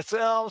for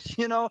ourselves.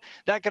 You know,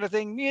 that kind of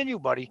thing. Me and you,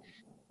 buddy.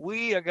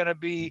 We are gonna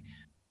be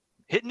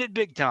hitting it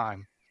big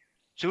time.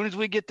 Soon as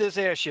we get this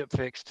airship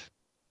fixed.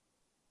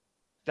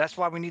 That's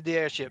why we need the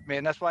airship,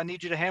 man. That's why I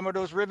need you to hammer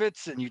those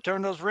rivets and you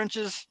turn those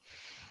wrenches.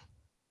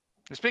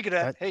 And speaking of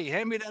that, hey,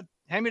 hand me that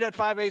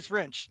 5/8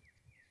 wrench.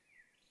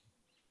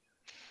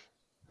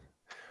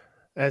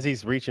 As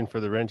he's reaching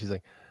for the wrench, he's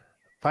like,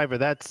 Fiver,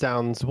 that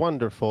sounds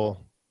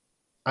wonderful.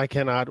 I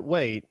cannot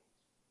wait,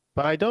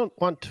 but I don't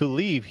want to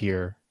leave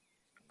here.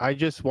 I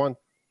just want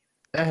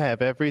to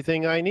have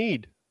everything I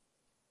need.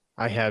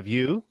 I have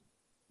you,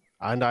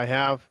 and I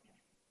have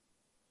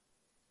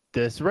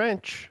this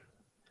wrench.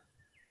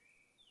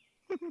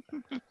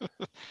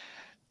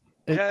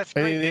 Yeah, that's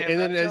great, and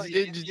man. then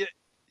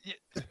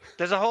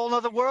There's a whole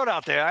other world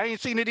out there. I ain't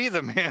seen it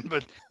either, man.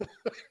 But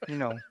you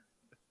know,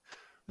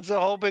 there's a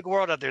whole big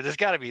world out there. There's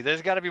got to be.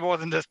 There's got to be more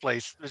than this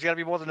place. There's got to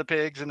be more than the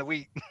pigs and the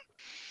wheat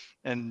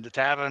and the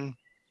tavern.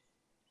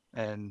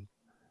 And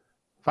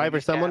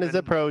Fiver, someone is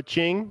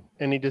approaching,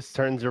 and he just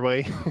turns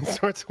away and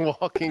starts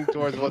walking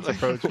towards what's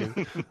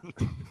approaching.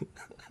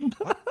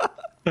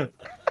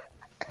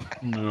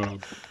 No.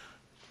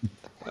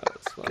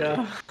 That's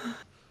funny.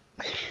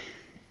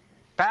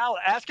 Pal,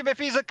 ask him if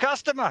he's a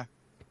customer.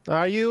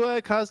 Are you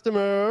a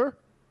customer?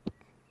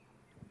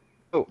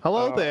 Oh,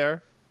 Hello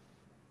there.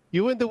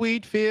 You in the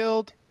wheat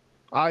field?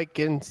 I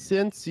can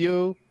sense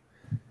you.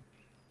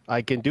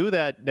 I can do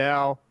that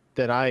now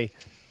that I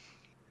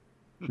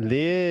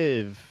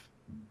live.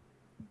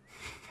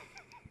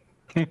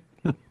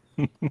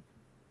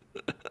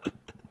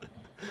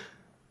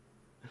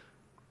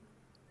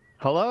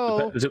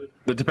 Hello. The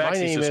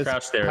Tabaxi's just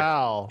crouched there,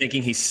 Pal.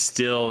 thinking he's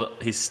still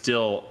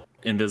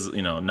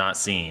invisible, not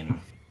seen.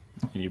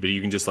 But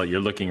you can just you're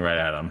looking right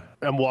at him.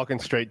 I'm walking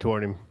straight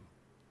toward him.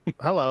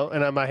 Hello,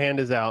 and my hand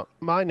is out.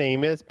 My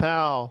name is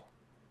Pal.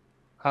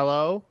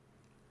 Hello.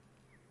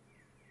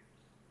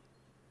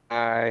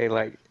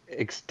 I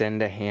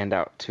extend a hand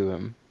out to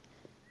him.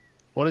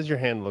 What does your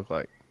hand look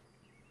like?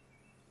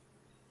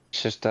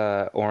 It's just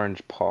a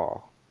orange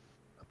paw.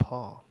 A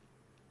paw.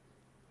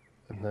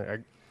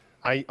 And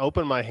I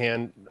open my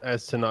hand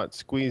as to not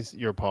squeeze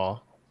your paw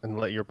and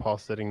let your paw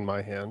sitting in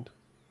my hand.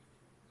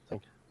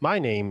 Like, my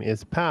name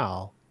is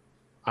Pal.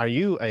 Are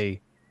you a?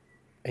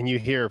 And you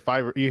hear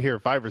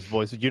Fiver's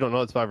voice. You don't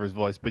know it's Fiver's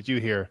voice, but you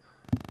hear,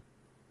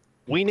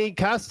 "We need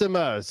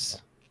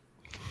customers."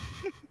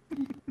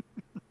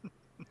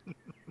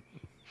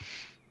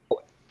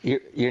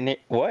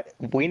 What?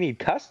 We need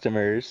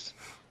customers.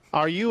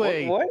 Are you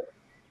a? What?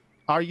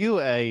 Are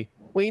you a?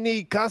 We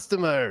need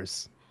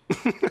customers.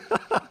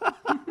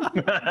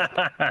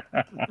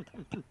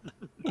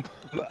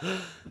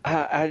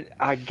 I'm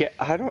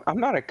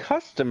not a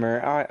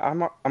customer.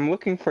 I'm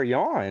looking for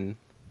Yawn.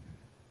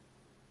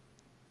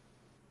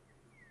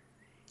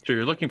 So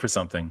you're looking for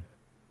something,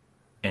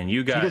 and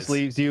you He guys. just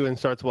leaves you and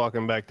starts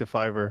walking back to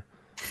Fiverr.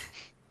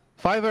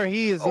 Fiverr,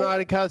 he is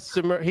not a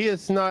customer. He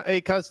is not a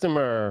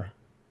customer.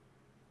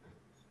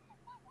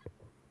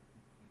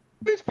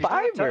 Who's He's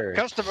not a Fiverr?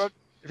 customer.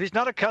 If he's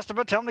not a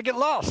customer, tell him to get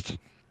lost.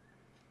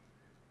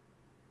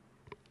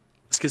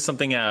 Let's get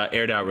something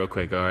aired out real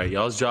quick. All right,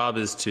 y'all's job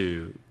is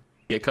to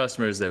get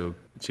customers to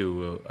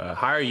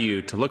hire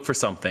you to look for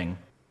something,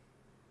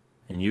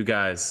 and you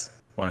guys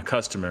want a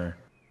customer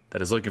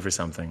that is looking for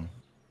something.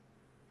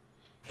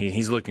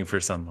 He's looking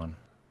for someone.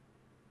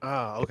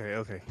 Ah,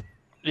 okay.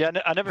 Yeah,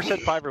 I never said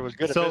Fiverr was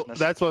good at So business.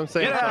 that's what I'm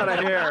saying. Get out of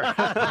here.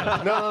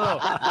 No.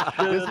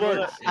 This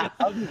works.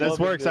 This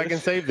works. I can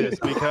save this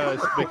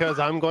because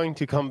I'm going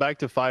to come back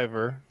to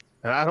Fiverr,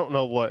 and I don't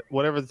know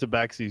whatever the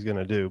Tabaxi is going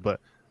to do, but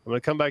I'm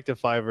going to come back to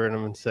Fiverr and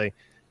I'm going to say,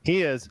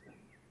 he is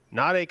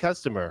not a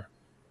customer.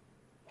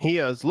 He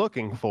is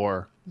looking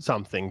for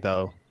something,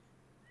 though.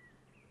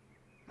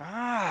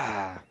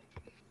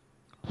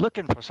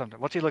 Looking for something.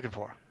 What's he looking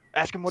for?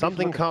 Ask him what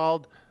Something he's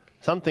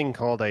looking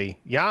called a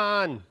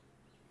Jan.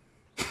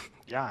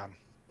 Jan.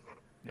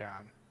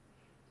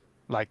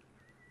 Like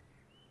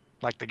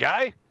the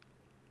guy?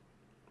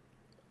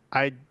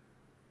 I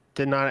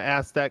did not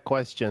ask that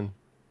question.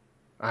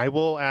 I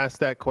will ask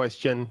that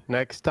question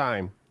next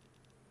time.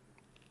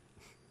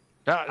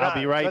 I'll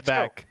be right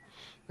back.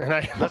 And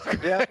I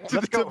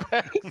Let's go.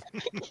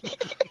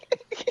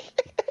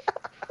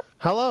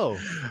 Hello,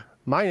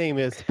 my name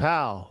is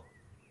Pal.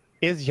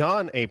 Is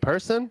Jan a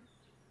person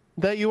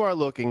that you are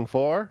looking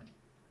for?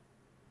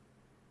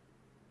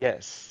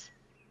 Yes.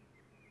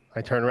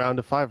 I turn around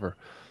to Fiverr.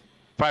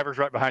 Fiverr's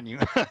right behind you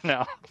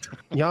now.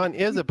 Jan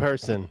is a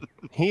person.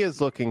 He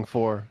is looking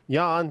for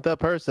Jan the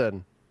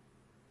person.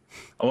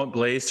 I want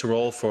Blaze to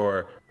roll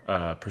for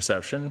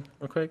perception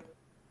real quick.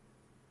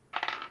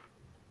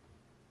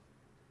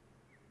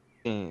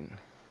 15.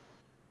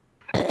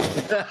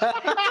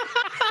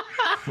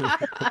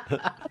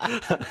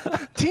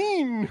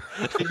 Teen.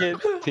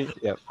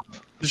 Yep.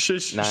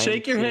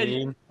 Shake your head.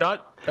 19.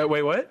 Not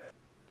wait, what?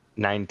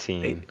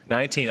 19.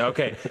 19.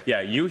 Okay.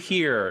 Yeah, you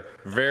hear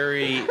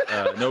very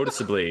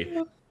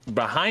noticeably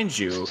behind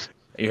you.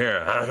 You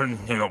hear,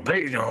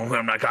 pig,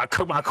 I gotta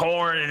cook my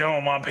corn,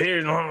 my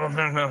pig.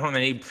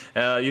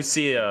 And you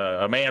see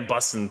a man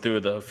busting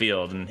through the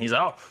field, and he's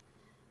like,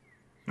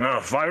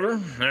 Fiverr,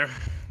 there.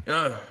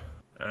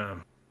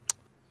 I'm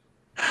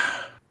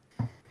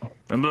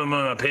looking for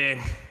my pig.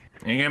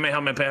 You gonna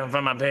help me find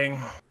my pig?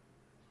 And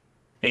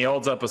he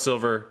holds up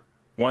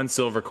one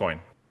silver coin.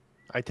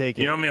 I take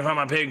it. You know me find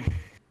my pig?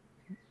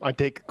 I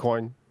take a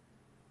coin.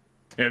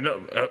 Yeah,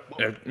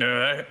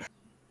 no.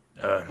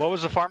 What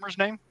was the farmer's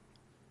name?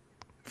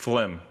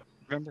 Flim.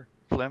 Remember?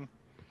 Flim?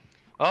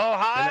 Oh,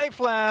 hi,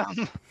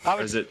 Flim. I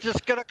was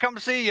just going to come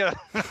see you.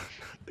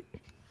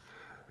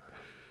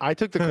 I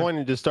took the coin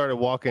and just started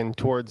walking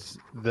towards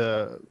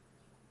I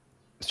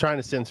was trying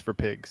to sense for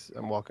pigs.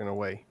 I'm walking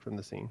away from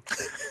the scene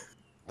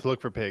to look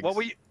for pigs.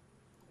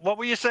 What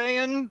were you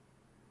saying?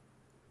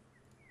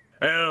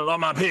 Well, on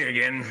my pig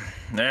again.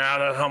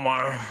 There's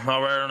someone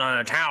over in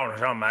the town or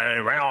something. They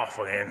ran off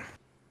again.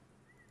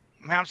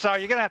 I'm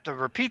sorry, you're going to have to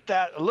repeat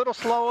that a little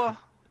slower.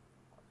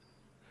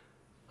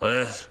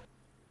 This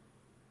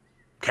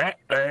cat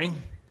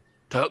thing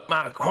took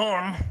my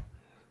corn,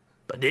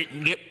 but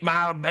didn't get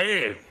my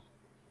pig.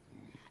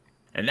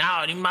 And now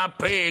I need my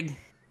pig,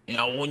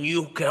 when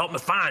you can help me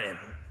find him.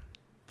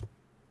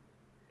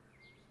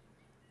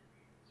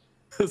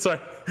 It's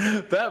like,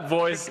 that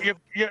voice.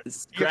 Your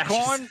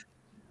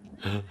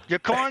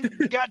corn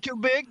got too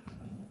big?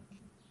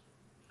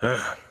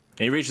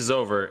 He reaches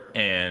over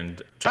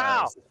and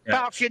Pal,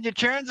 can you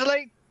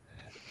translate?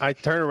 I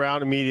turn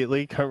around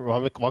immediately,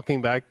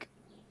 walking back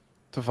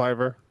to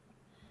Fiverr,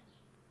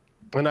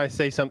 and I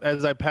say something.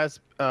 As I pass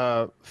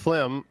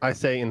Flim, I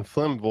say in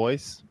Flim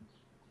voice,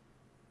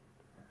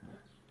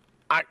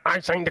 I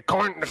saying the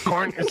corn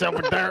is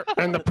over there,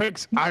 and the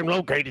pigs, I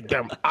located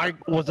them. I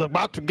was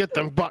about to get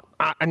them, but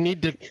I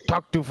need to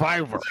talk to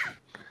Fiverr.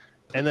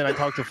 And then I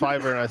talk to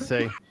Fiverr and I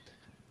say,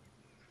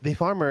 the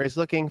farmer is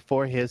looking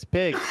for his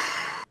pigs,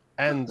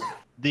 and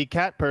the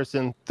cat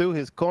person threw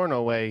his corn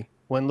away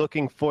when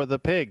looking for the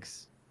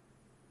pigs.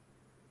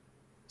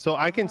 So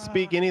I can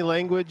speak any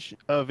language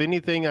of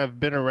anything I've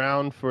been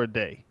around for a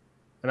day.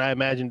 And I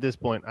imagine at this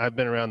point, I've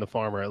been around the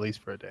farmer at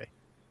least for a day.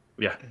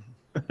 Yeah.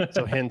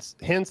 So hence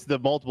the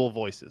multiple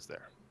voices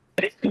there.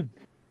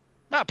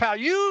 Now, pal,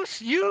 you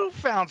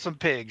found some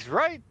pigs,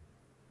 right?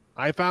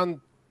 I found.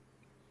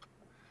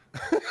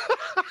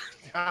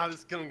 This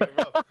is gonna get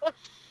rough.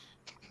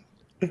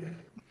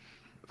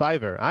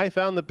 Fiverr. I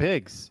found the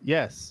pigs.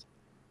 Yes,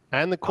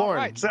 and the All corn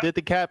right, so- that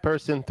the cat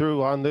person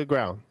threw on the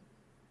ground.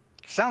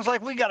 Sounds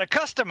like we got a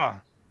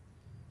customer.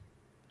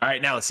 All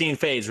right, now the scene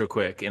fades real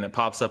quick, and it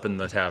pops up in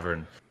the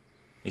tavern.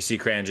 You see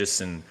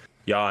Cranjus and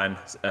Jan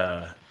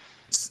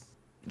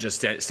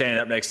just standing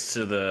up next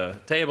to the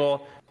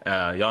table.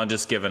 Jan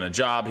just given a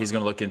job he's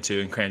going to look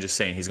into, and Cranjus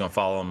saying he's going to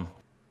follow him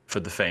for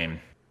the fame.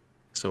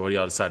 So what do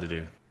y'all decide to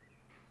do?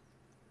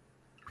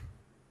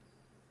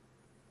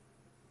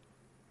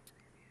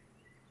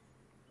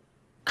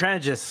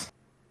 Cranjus,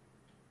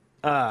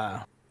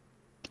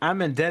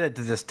 I'm indebted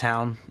to this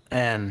town,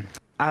 and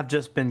I've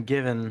just been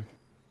given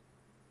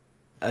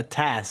a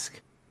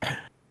task.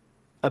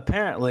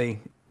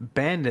 Apparently,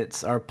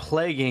 bandits are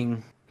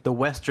plaguing the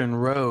Western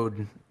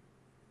Road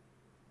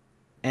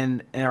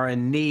and are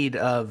in need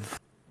of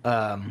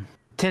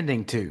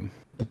tending to.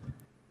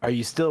 Are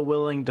you still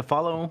willing to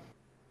follow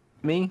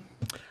me?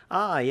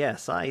 Ah,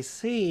 yes, I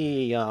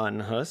see, Jan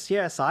Hus.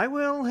 Yes, I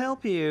will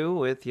help you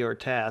with your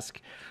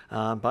task,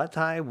 but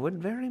I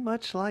would very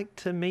much like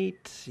to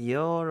meet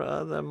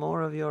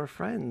more of your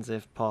friends,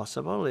 if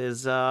possible.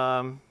 Is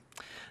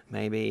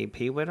maybe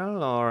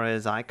Peewittle or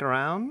is Ike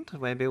around?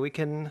 Maybe we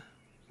can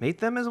meet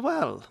them as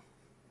well.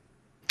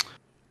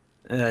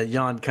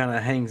 Jan kind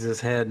of hangs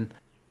his head.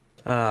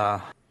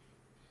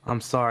 I'm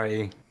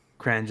sorry,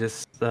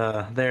 Cranjus.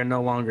 They're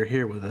no longer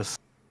here with us.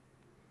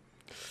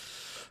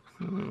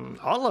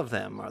 All of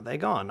them, are they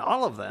gone?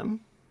 All of them?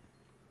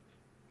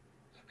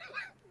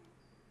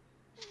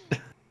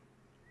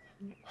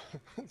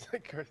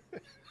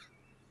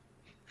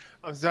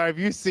 I'm sorry. Have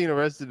you seen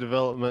Arrested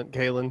Development,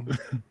 Kalen?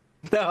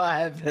 No, I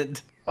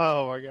haven't.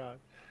 Oh my god.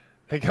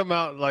 They come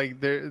out like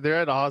they're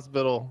at a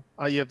hospital.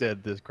 Oh, you have to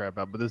edit this crap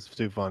out, but this is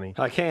too funny.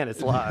 I can,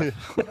 it's live.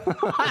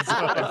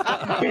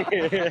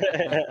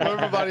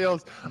 Everybody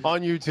else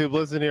on YouTube,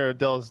 listen here and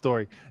tell a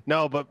story.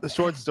 No, but the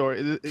short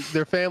story,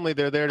 their family,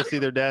 they're there to see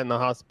their dad in the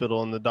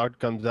hospital, and the doctor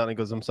comes out and he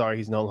goes, I'm sorry,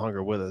 he's no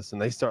longer with us. And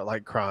they start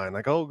like crying,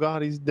 like, oh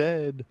God, he's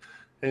dead.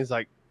 And he's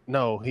like,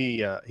 no,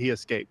 he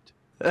escaped.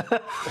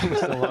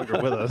 He's no longer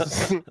with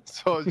us.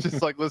 So it's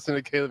just like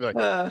listening to Caleb be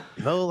like,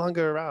 no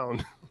longer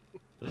around.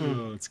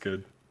 Oh, that's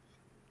good.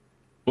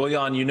 Well,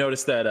 Jan, you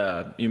noticed that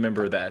you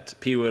remember that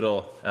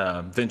Peewittle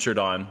ventured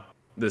on.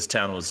 This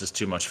town was just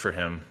too much for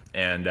him,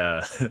 and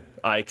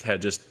Ike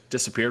had just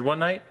disappeared one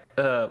night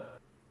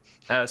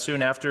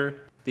soon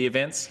after the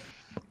events.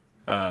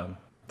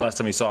 Last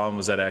time he saw him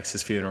was at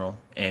Axe's funeral,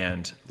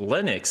 and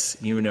Lennox,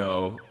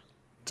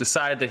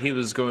 decided that he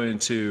was going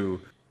to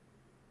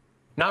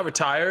not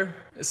retire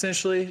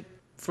essentially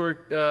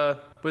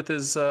for with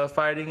his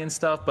fighting and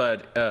stuff,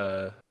 but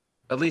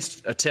at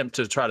least attempt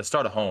to try to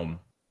start a home.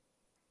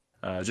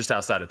 Just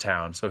outside of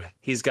town. So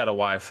he's got a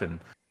wife and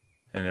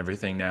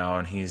everything now,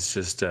 and he's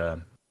just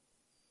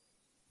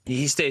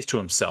he stays to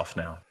himself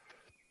now.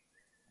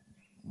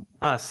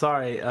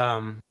 Sorry.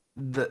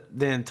 The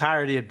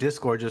entirety of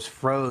Discord just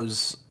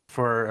froze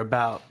for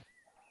about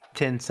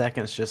 10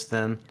 seconds just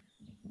then.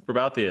 For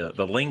about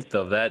the length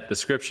of that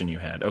description you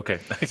had. Okay.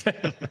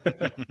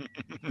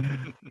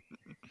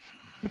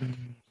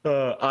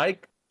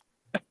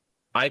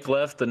 Ike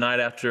left the night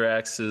after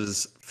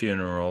Axe's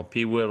funeral.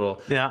 Peewittle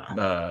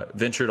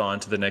ventured on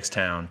to the next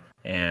town,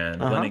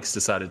 and Lennox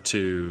decided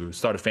to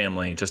start a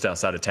family just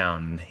outside of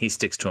town. He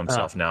sticks to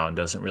himself now and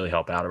doesn't really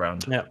help out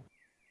around.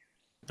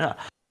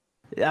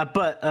 Yeah,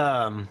 but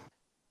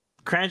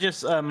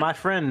Cranjus, my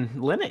friend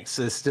Lennox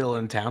is still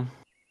in town.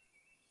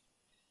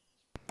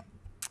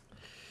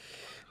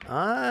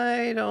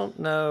 I don't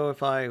know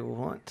if I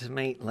want to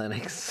meet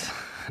Lennox.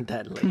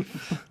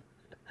 Deadleaf.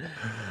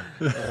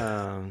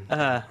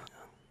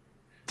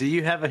 Do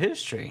you have a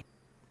history?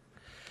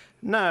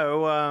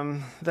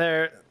 No,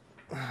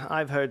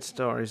 I've heard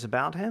stories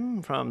about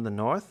him from the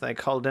north. They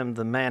called him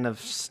the Man of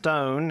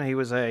Stone. He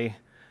was a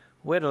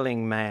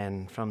whittling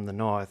man from the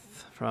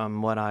north,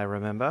 from what I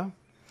remember.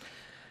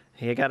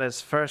 He got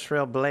his first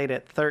real blade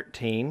at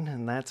 13,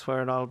 and that's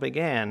where it all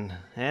began.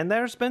 And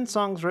there's been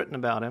songs written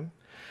about him.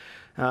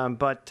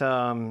 But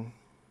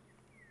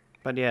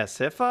yes,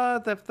 if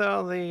the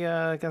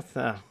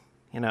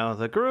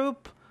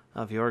group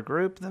of your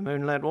group, the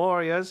Moonlit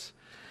Warriors,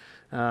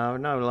 are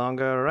no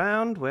longer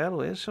around, well,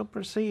 we shall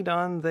proceed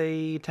on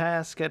the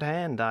task at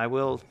hand. I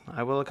will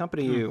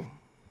accompany you.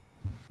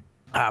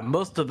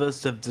 Most of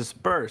us have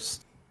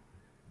dispersed.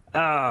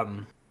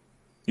 You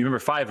remember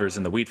Fiverr's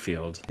in the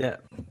Wheatfield? Yeah.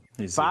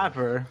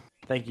 Fiverr,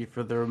 thank you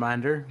for the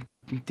reminder,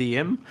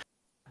 DM.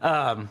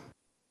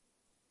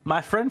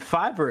 My friend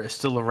Fiverr is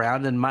still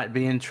around and might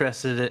be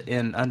interested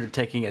in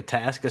undertaking a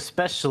task,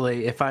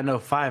 especially if I know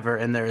Fiverr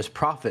and there is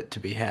profit to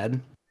be had.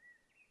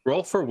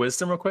 Roll for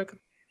wisdom real quick.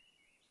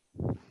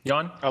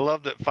 Jan? I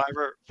love that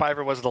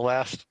Fiverr was the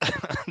last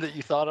that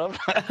you thought of.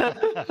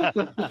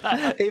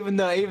 even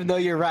though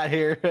you're right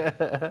here.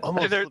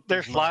 Almost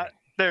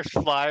There's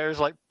flyers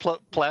like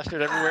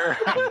plastered everywhere.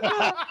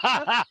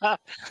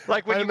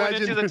 Like when I you went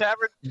into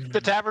imagine-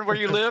 the tavern where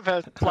you live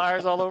has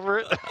flyers all over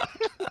it.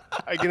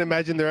 I can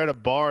imagine they're at a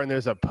bar and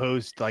there's a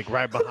post like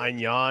right behind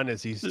Jan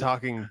as he's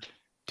talking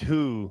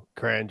to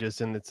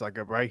Crangus, and it's like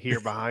right here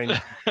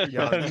behind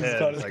Jan's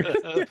head. It's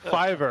like,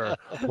 Fiverr,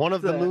 one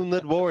of the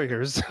moonlit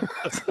warriors,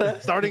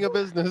 starting a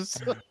business.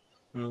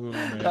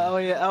 Oh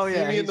yeah.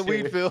 See me in the he's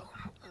here. Wheatfield.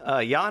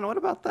 Jan, what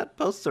about that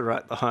poster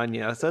right behind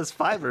you? It says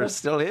Fiverr is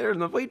still here in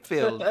the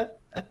Wheatfield.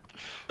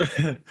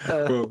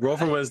 Roll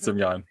for wisdom,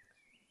 Jan.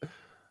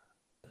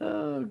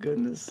 Oh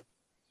goodness.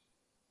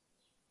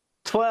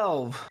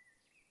 12.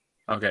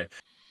 Okay.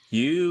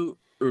 You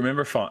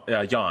remember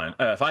Jan,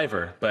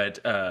 Fiverr, but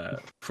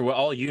for what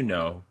all you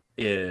know,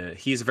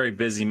 he's a very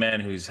busy man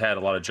who's had a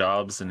lot of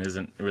jobs and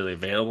isn't really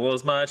available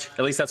as much.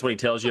 At least that's what he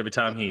tells you every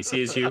time he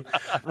sees you.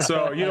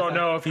 So you don't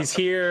know if he's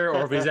here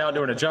or if he's out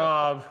doing a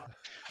job.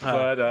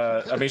 But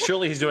I mean,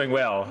 surely he's doing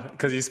well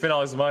because he spent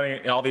all his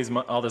money, all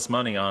this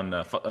money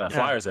on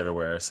flyers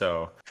everywhere.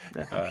 So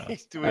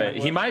He's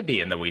doing he might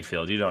be in the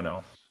Wheatfield. You don't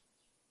know.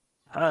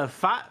 My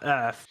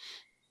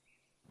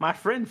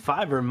friend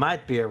Fiverr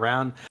might be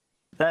around.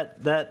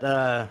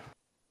 That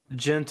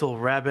gentle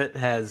rabbit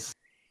has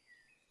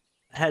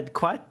had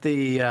quite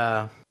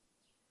the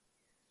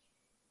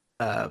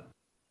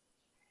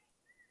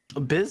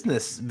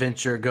business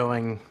venture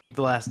going.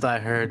 The last I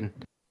heard,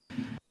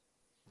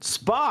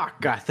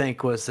 Spock, I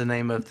think, was the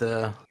name of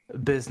the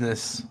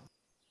business.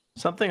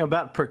 Something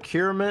about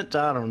procurement.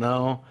 I don't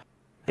know.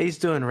 He's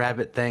doing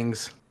rabbit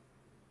things.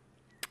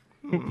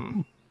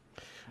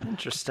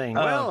 Interesting.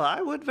 Well,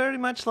 I would very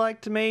much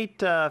like to meet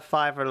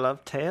Fiverr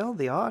Lovetail,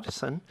 the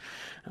artisan.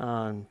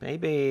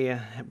 Maybe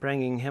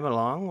bringing him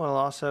along will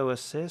also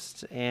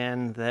assist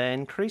and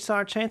increase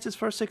our chances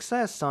for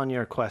success on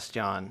your quest,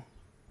 John.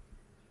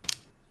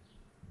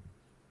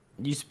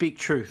 You speak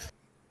truth.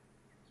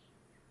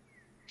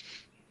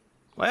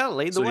 Well,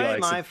 lead the So he way,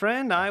 likes my it.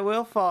 friend. I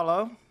will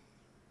follow.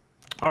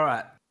 All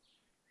right.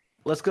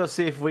 Let's go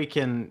see if we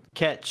can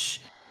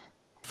catch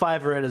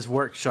Fiverr at his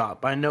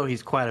workshop. I know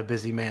he's quite a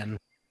busy man.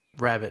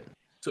 Rabbit.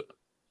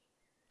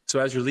 So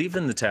as you're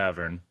leaving the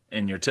tavern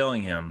and you're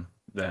telling him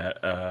that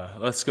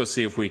let's go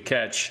see if we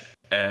catch,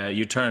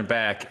 you turn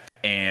back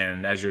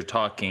and as you're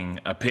talking,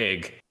 a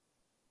pig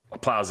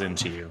plows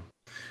into you.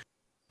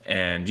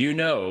 And you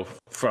know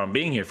from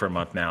being here for a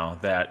month now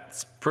that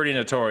it's pretty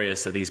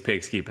notorious that these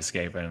pigs keep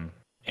escaping,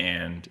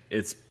 and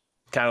it's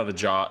kind of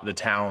the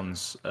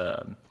town's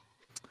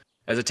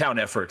as a town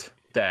effort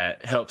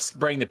that helps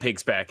bring the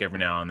pigs back every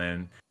now and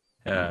then.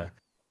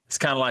 It's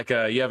kind of like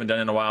you haven't done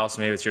it in a while,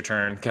 so maybe it's your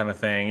turn kind of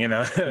thing. You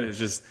know, it's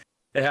just,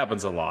 it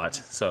happens a lot.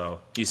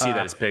 So you see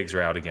that his pigs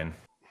are out again.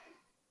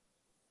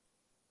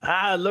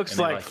 It looks And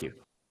they like you.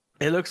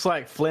 it looks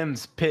like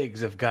Flem's pigs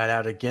have got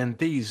out again.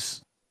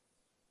 These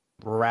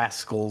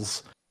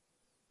rascals.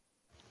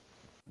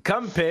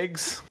 Come,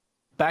 pigs.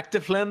 Back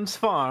to Flem's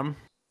farm.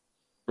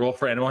 Roll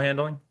for animal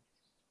handling.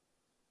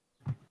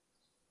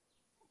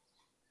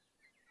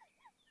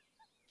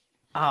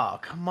 Oh,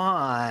 come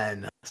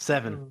on.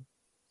 7.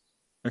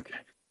 Okay.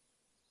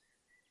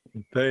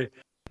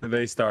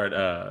 They start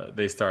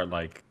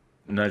like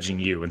nudging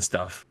you and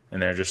stuff,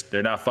 and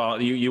they're not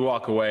following you. You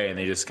walk away, and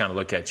they just kind of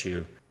look at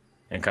you,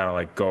 and kind of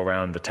like go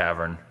around the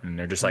tavern, and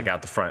they're just like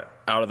out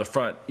of the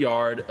front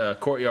yard,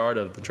 courtyard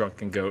of the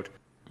Drunken Goat.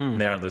 And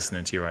they aren't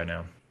listening to you right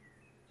now.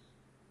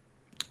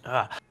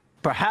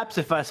 Perhaps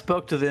if I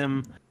spoke to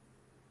them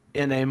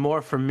in a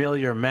more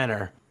familiar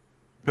manner.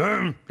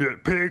 Yeah,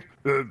 pig.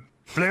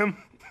 Flim.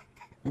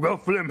 Go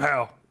Flim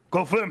house.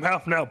 Go Flim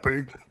house now,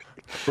 pig.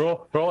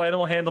 Roll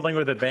animal handling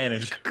with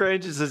advantage.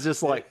 Courageous is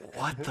just like,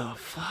 what the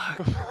fuck?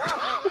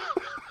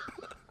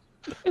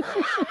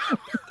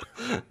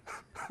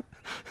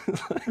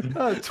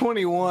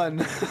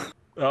 21.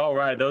 All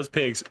right, those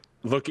pigs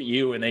look at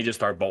you and they just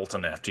start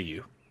bolting after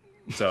you.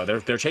 So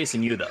they're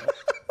chasing you though.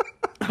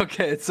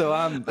 Okay, so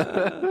I'm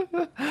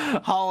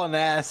hauling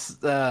ass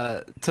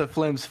to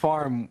Flem's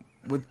farm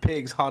with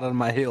pigs hot on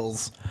my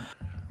heels.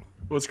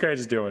 What's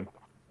Courageous doing?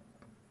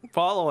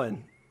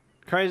 Following.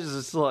 Courageous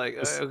is like,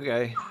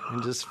 okay,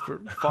 and just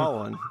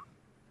following.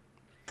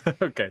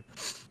 Okay.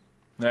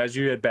 As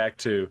you head back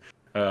to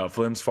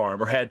Flim's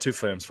farm, or head to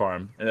Flim's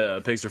farm,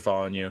 pigs are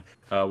following you.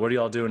 What are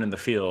y'all doing in the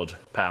field,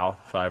 pal?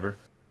 Fiverr,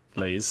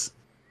 please.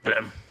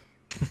 Flim.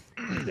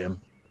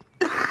 Flim.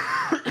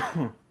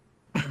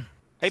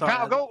 Hey, Sorry,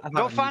 pal, I go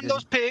thought find you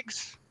those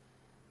pigs.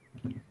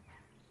 It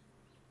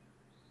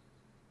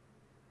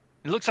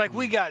looks like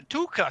we got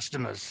 2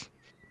 customers.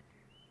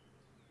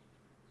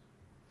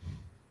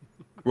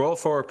 Roll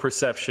for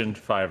perception,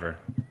 Fiverr.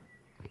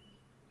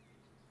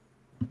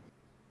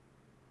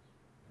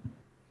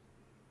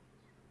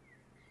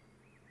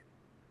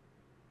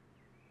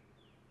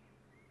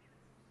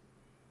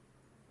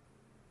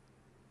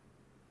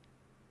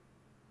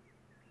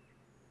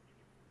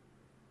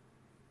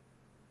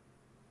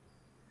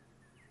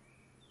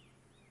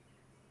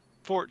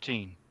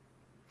 $14.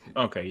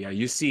 Okay, yeah,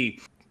 you see,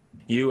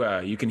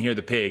 you can hear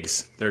the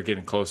pigs. They're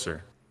getting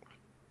closer.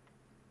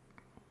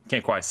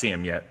 can't quite see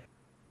him yet.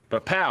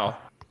 But Pal,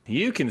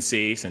 you can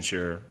see, since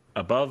you're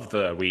above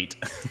the wheat,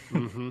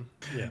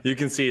 Yeah. you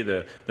can see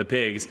the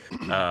pigs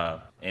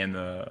and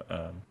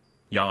the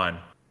Jan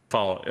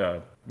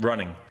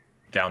running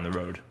down the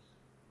road.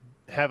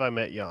 Have I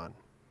met Jan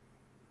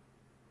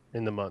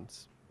in the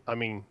months? I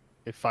mean,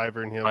 if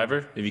Fiverr and him.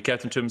 Ivor, have you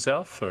kept him to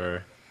himself,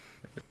 or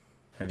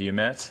have you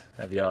met?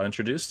 Have y'all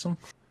introduced him?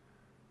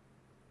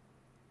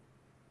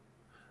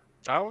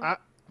 I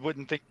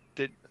wouldn't think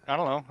that. I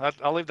don't know.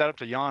 I'll leave that up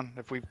to Jan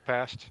if we've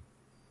passed.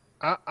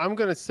 I'm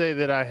going to say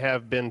that I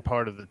have been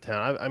part of the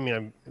town. I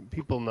mean,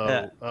 people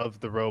know of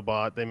the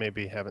robot. They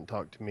maybe haven't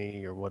talked to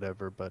me or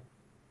whatever, but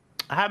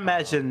I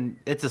imagine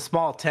it's a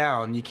small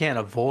town. You can't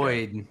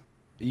avoid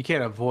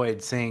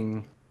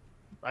seeing.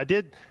 I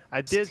did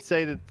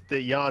say that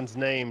Jan's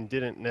name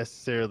didn't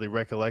necessarily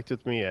recollect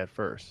with me at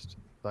first,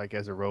 like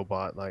as a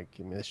robot. Like,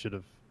 I mean, it should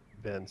have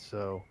been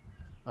so.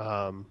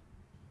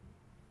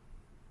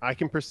 I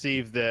can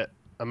perceive that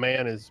a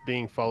man is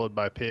being followed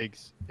by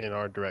pigs in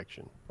our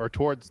direction or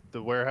towards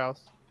the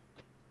warehouse.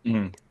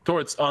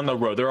 Towards on the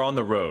road. They're on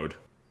the road.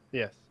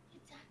 Yes.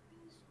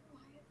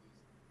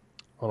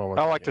 Hold on one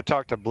I like to second.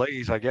 talk to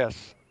Blaze, I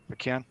guess. If I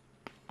can.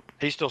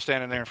 He's still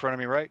standing there in front of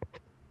me, right?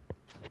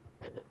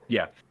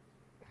 Yeah.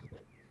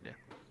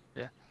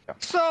 Yeah.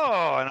 So,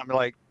 and I'm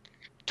like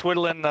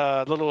twiddling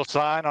the little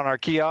sign on our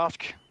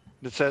kiosk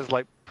that says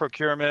like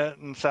procurement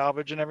and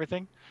salvage and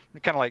everything. I'm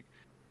kind of like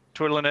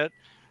twiddling it.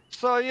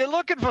 So you're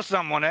looking for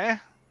someone, eh?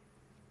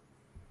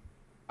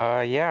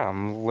 Yeah,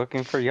 I'm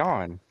looking for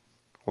Jan.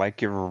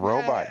 Like your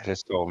robot Yeah.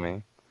 just told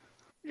me.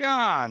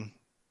 Jan.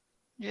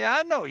 Yeah,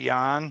 I know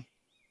Jan.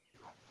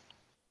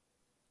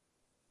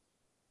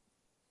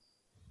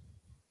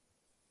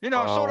 You know,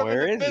 I'm Well, sort of in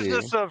where the is he?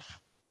 business of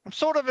I'm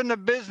sort of in the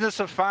business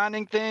of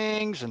finding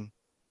things and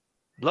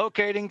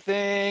locating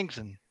things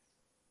and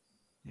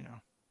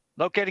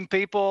locating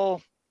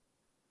people.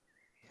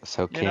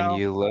 So You can know?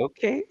 you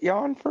locate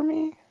Jan for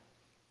me?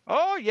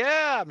 Oh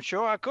yeah, I'm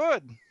sure I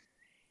could.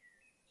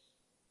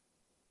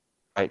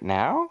 Right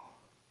now?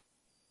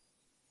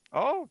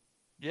 Oh,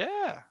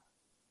 yeah.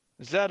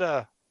 Is that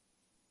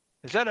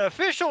an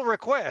official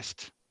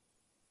request?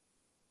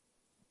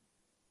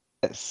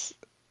 Yes.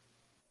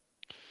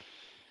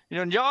 You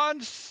know,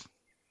 Jan's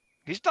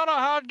he's not a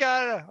hard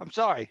guy I'm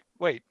sorry.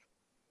 Wait.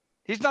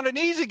 He's not an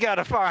easy guy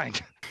to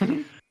find.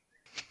 He's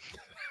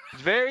a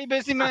very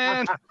busy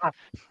man.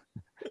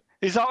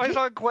 He's always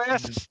on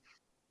quests.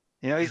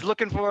 You know, he's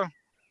looking for,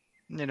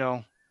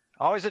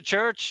 always at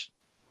church.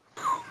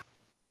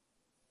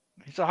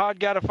 He's a hard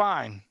guy to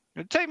find.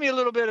 It'll take me a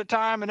little bit of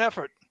time and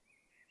effort.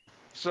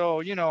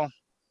 So,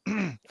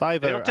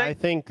 Fiverr, it'll take- I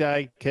think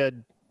I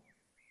could.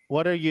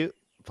 What are you,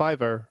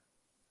 Fiverr?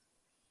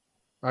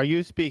 Are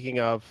you speaking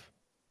of?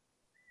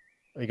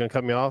 Are you gonna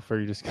cut me off, or are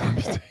you just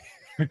gonna stay?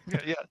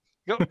 yeah.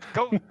 Go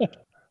get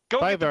the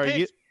Fiverr, are you-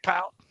 pigs,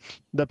 pal.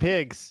 The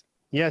pigs?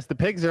 Yes, the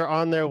pigs are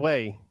on their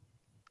way.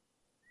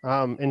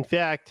 In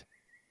fact,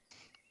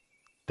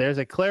 there's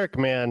a cleric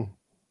man.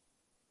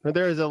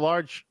 There's a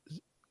large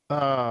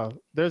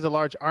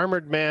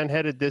armored man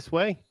headed this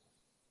way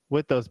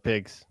with those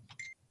pigs.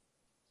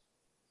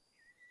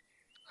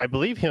 I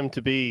believe him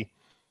to be,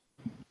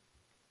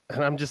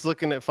 and I'm just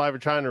looking at Fiverr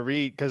trying to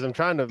read because I'm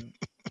trying to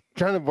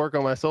work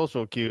on my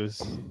social cues.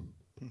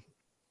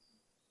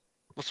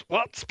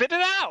 Well, spit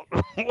it out.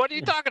 What are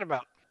you talking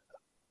about?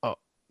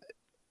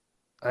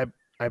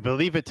 I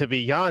believe it to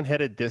be Jan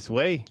headed this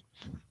way.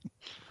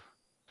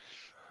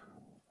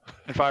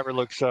 And Fiverr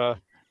looks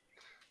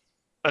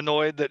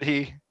annoyed that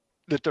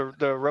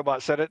the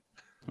robot said it,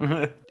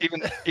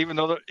 even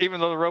though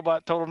the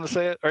robot told him to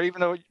say it, or even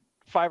though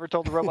Fiverr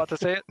told the robot to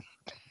say it.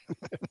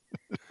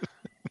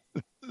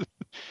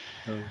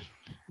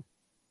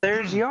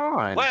 There's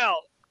Jan. Well,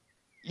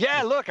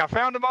 yeah, look, I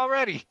found him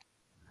already.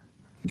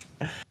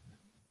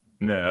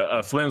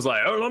 No, Flim's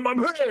like, oh, my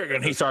pig,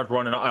 and he starts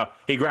running off.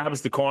 He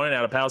grabs the coin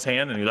out of Pal's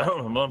hand, and he's like,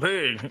 oh, my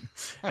pig,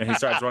 and he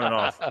starts running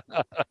off.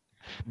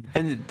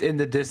 And in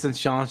the distance,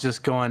 Sean's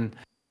just going,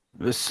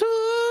 sweet.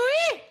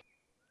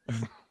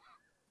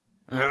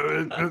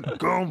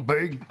 Go on,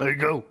 pig. There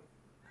you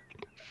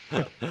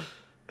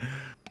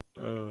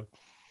go.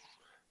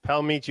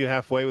 Pal meets you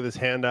halfway with his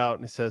hand out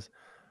and he says,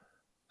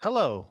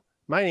 "Hello,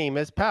 my name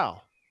is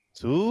Pal."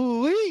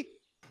 Sweet.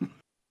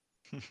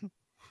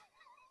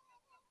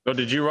 So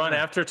did you run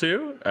after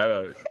too?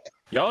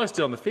 Y'all are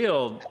still in the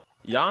field.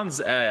 Jan's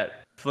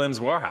at Flim's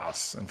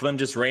warehouse, and Flim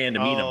just ran to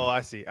meet him. Oh,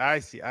 I see. Three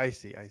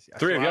of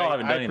So y'all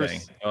haven't done anything.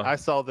 I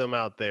saw them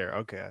out there.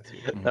 Okay, I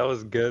see. That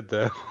was good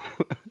though.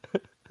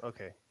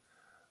 Okay.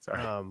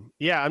 Sorry.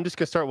 Yeah, I'm just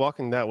gonna start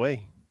walking that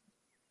way.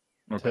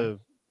 Okay.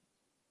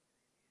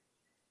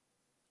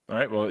 All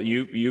right. Well,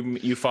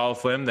 you follow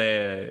Flim.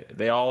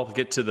 They all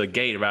get to the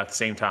gate about the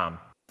same time.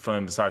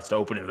 Flim starts to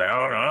open it. Like,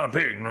 oh no,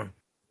 pig.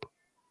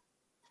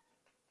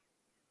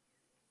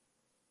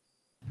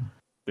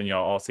 Then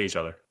y'all all see each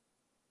other.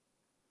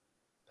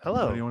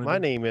 Hello, What do you wanna my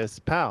do? name is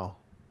Pal.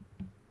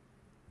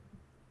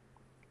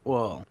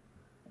 Well,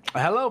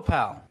 hello,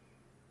 pal.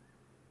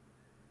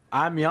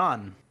 I'm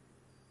Jan.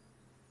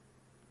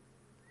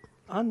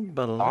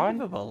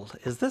 Unbelievable.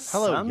 Is this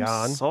Hello, some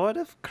Jan. sort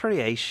of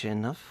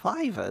creation of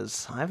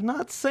Fivers? I've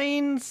not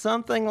seen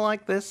something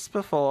like this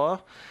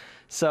before.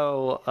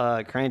 So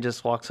Crane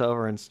just walks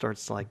over and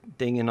starts like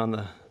dinging on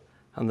the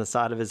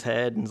side of his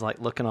head and is like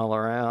looking all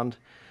around.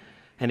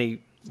 And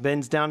he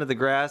bends down to the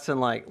grass and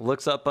like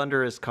looks up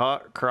under his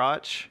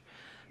crotch.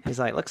 He's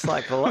like, looks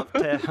like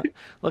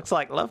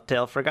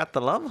Lovetail forgot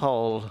the love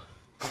hole.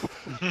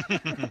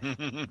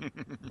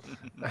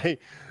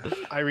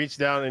 I reach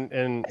down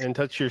and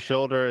touch your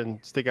shoulder and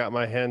stick out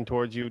my hand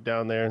towards you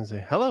down there and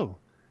say, "Hello,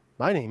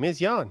 my name is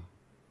Jan."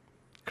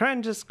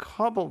 Crane just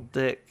cobbled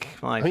dick,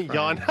 my friend.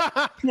 Jan.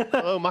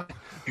 Hello, my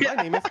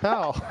name is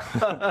Pal.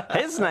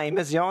 His name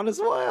is Jan as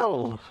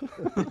well.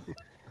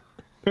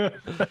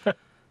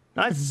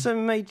 Nice to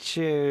meet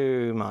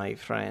you, my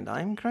friend.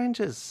 I'm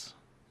Granges.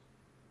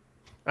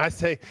 I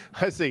say,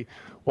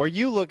 were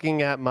you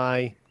looking at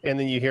my? And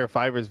then you hear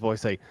Fiver's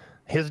voice say,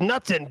 "His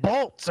nuts and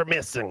bolts are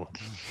missing."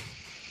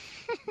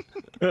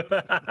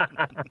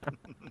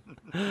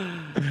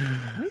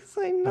 I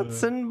say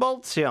nuts and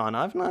bolts, Jan.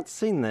 I've not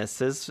seen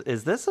this.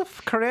 Is this a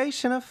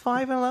creation of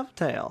Fiver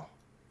Lovetail?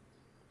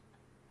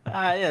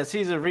 Yes,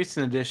 he's a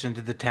recent addition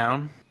to the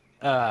town.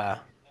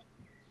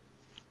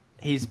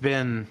 He's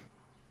been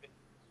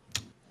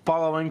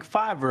following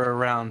Fiver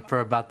around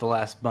for about the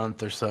last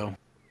month or so.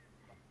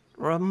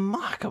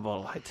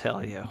 Remarkable, I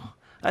tell you.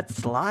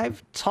 That's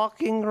live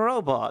talking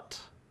robot.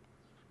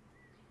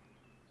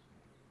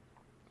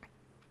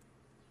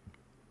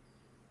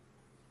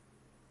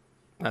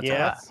 That's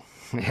Yes.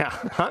 Yeah,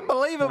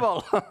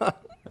 unbelievable. Yeah,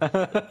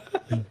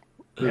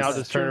 I'll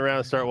just turn around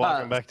and start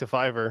walking back to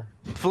Fiver.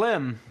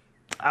 Flim,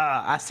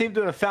 I seem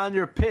to have found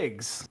your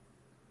pigs.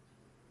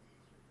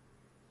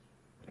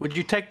 Would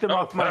you take them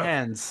off my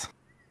hands?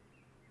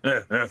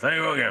 Thank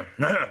you again.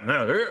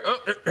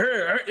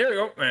 Here you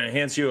go. And it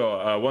hands you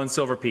a 1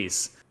 silver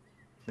piece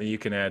that you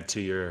can add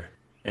to your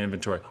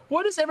inventory.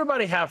 What does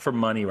everybody have for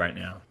money right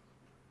now?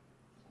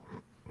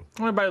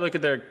 Everybody look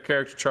at their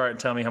character chart and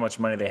tell me how much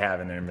money they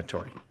have in their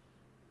inventory.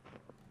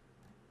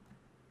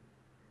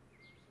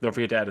 Don't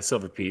forget to add a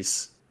silver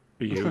piece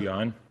for you,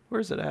 Jan.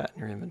 Where's it at in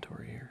your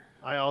inventory here?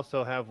 I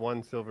also have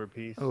 1 silver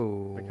piece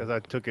because I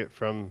took it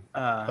from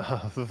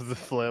the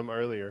Flim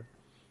earlier.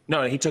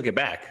 No, he took it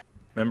back.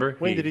 Remember?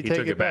 When did he take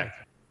took it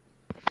back?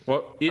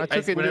 Well, I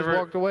took it and just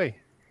walked away.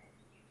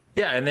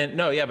 Yeah, and then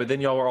but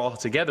then y'all were all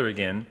together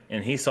again,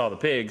 and he saw the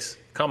pigs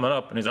coming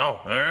up, and he's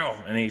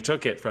and he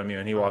took it from you,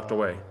 and he walked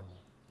away.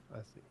 I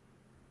see.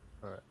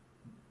 All right.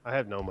 I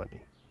have no money.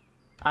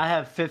 I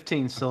have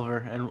 15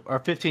 silver or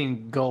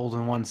 15 gold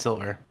and 1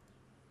 silver.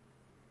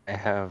 I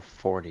have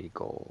 40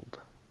 gold.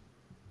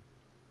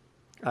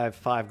 I have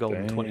 5 gold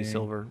and 20 Dang.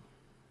 silver.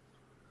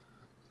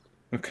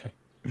 Okay.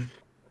 All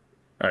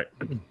right.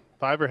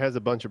 Fiver has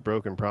a bunch of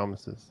broken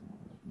promises.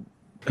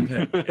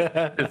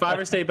 Did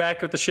Fiver stay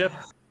back with the ship?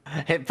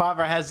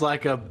 Fiver has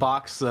like a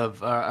box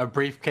of a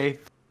briefcase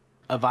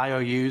of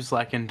IOUs,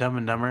 like in Dumb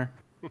and Dumber.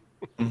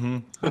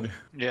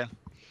 Yeah.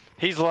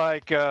 He's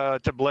like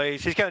to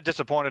Blaze. He's kind of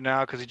disappointed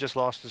now because he just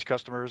lost his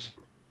customers.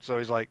 So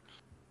he's like,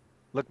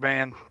 "Look,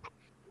 man,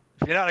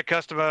 if you're not a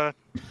customer,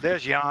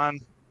 there's Jan.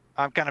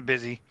 I'm kind of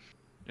busy."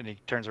 And he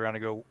turns around to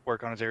go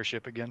work on his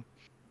airship again.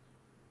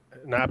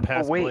 And I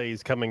passed wait,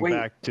 Blaze coming wait.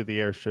 back to the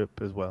airship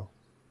as well.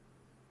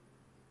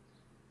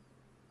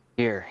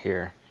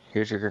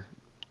 Here's your,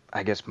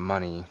 I guess,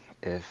 money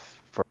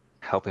for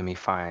helping me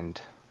find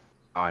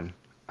on.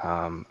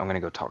 I'm gonna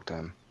go talk to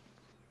him.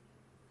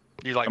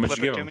 You like How much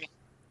flip you it give to him? me?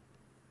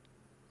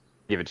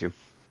 Give it to you.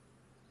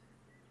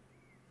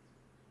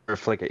 Or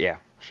flick it, yeah,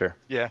 sure.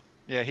 Yeah.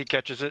 Yeah. He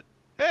catches it.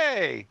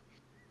 Hey,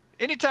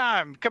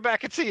 anytime, come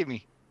back and see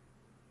me.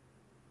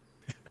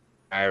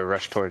 I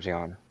rush towards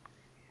Jan.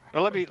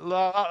 Well, let me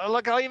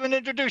look. I'll even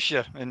introduce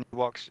you. And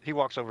he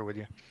walks over with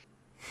you.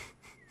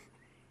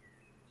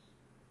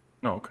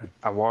 No, okay.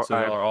 I walk. So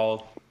y'all are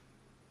all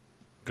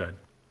good.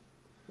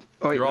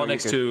 You're all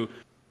next to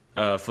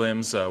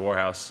Flim's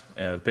warehouse.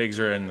 The pigs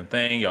are in the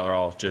thing. Y'all are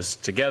all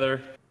just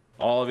together,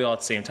 all of y'all at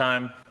the same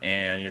time,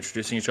 and you're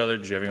introducing each other.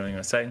 Did you have anything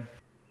to say?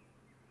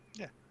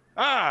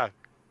 Yeah.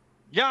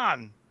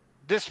 Jan,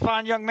 this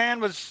fine young man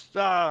was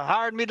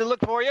hired me to look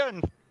for you,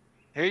 and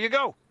here you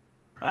go.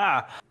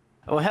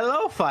 Well,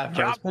 hello, Fiver.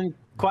 Job. It's been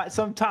quite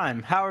some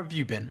time. How have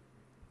you been?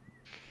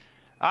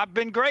 I've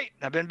been great.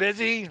 I've been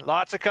busy.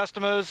 Lots of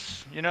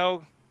customers,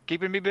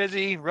 keeping me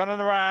busy,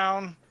 running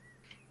around,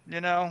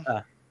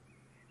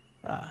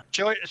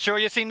 Sure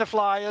you seen the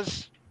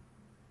flyers?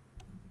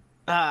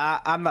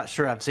 I'm not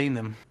sure I've seen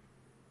them.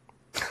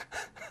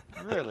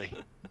 Really?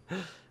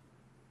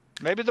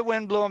 Maybe the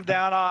wind blew them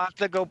down. I'll have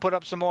to go put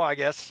up some more, I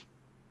guess.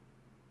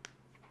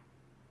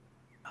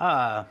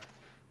 Well,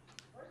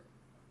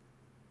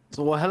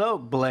 hello,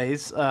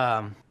 Blaze.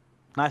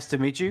 Nice to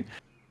meet you.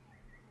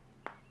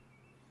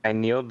 I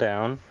kneel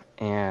down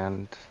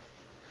and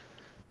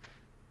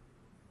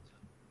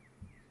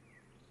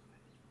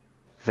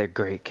the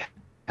great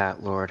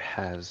cat lord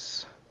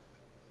has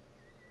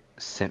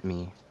sent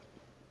me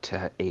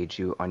to aid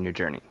you on your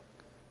journey.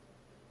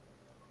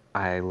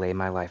 I lay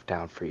my life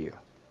down for you.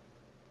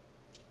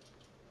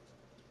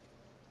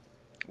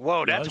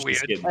 Whoa, No, I that's was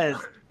just weird.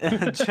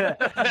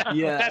 kidding.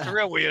 Yeah. That's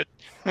real weird.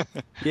 Yeah,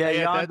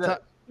 Hey, at Jan,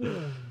 that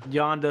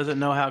Jan doesn't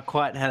know how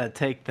quite how to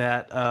take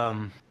that.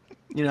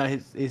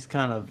 He's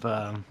kind of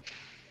Are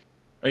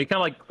you kind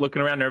of like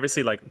looking around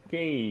nervously, like,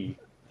 okay?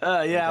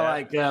 yeah,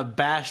 that? like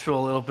bashful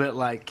a little bit,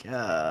 like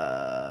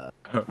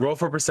Roll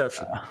for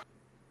perception.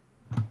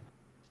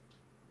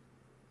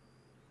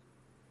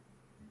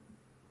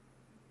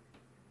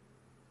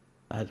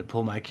 I had to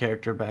pull my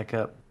character back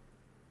up.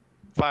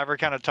 Fiverr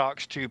kind of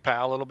talks to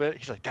Pal a little bit.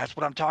 He's like, "That's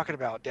what I'm talking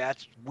about.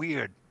 That's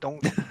weird.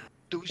 Don't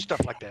do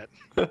stuff like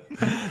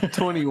that."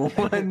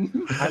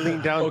 21. I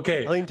lean down.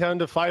 Okay. I lean down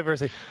to Fiverr and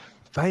say,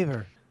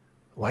 Fiverr,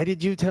 why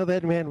did you tell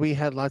that man we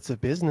had lots of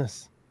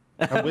business?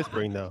 I'm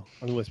whispering though.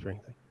 I'm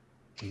whispering.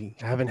 We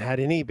haven't had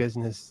any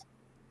business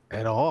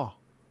at all.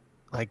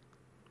 Like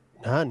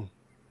none.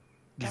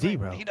 Kevin,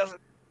 Zero.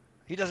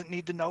 He doesn't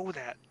need to know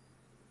that.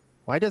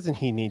 Why doesn't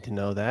he need to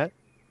know that?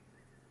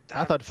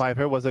 I thought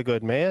Fiverr was a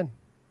good man.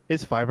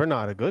 Is Fiverr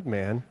not a good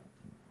man?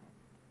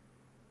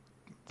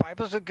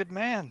 Fiverr's a good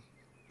man,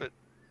 but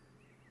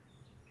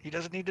he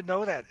doesn't need to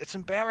know that. It's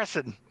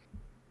embarrassing.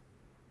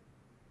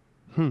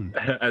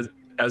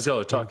 As y'all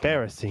are talking,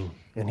 Embarrassing.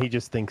 And he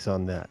just thinks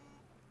on that.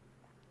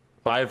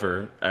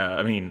 Fiverr,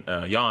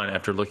 Jan,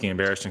 after looking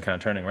embarrassed and kind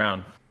of turning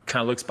around,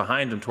 kind of looks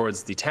behind him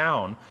towards the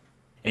town,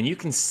 and you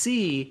can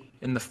see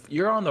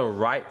you're on the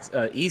right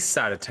east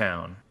side of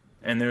town,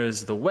 and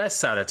there's the west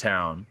side of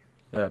town,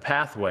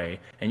 pathway,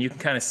 and you can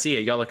kind of see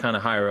it. Y'all are kind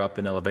of higher up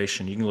in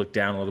elevation. You can look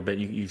down a little bit.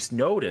 You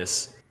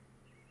notice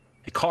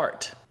a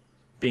cart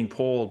being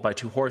pulled by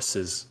 2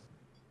 horses,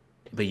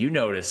 but you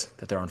notice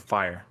that they're on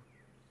fire,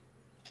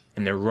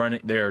 and they're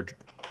running. They're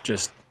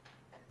just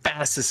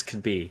fast as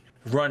could be,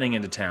 running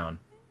into town,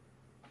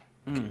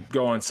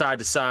 going side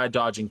to side,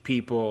 dodging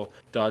people,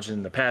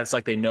 dodging the paths,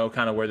 like they know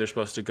kind of where they're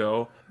supposed to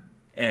go,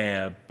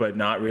 but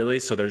not really.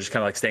 So they're just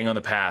kind of like staying on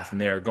the path, and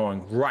they're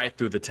going right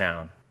through the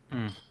town.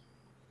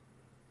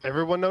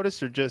 Everyone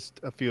noticed or just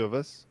a few of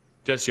us?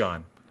 Just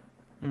Jan.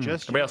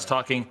 Just Everybody else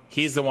talking.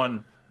 He's the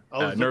one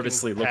I was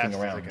nervously looking past as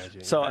I around. got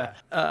you. So,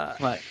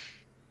 Like,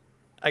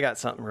 I got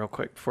something real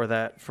quick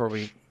before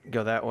we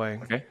go that way.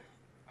 Okay.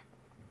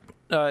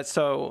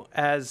 So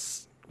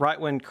right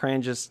when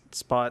Crane just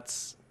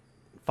spots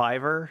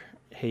Fiverr,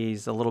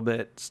 he's a little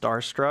bit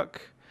starstruck,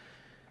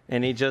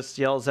 and he just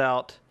yells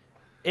out,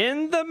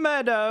 "In the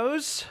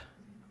meadows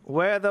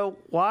where the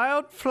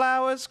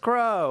wildflowers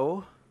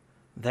grow,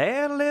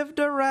 there lived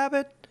a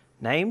rabbit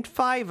named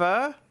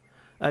Fiverr,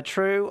 a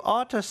true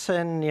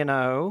artisan, you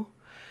know.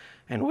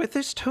 And with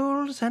his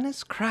tools and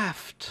his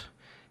craft,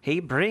 he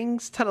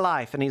brings to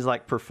life," and he's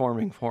like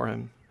performing for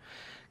him,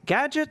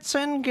 "gadgets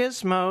and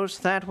gizmos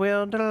that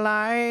will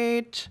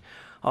delight.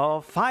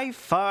 Oh,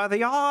 Fiverr,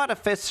 the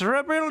artificer,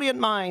 a brilliant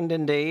mind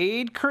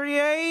indeed,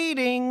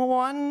 creating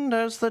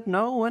wonders that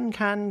no one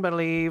can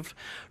believe.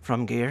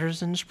 From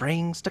gears and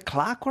springs to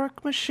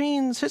clockwork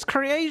machines, his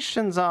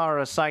creations are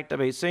a sight to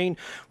be seen.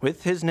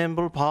 With his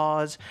nimble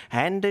paws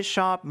and his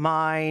sharp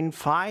mind,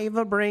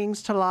 Fiverr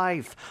brings to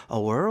life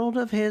a world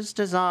of his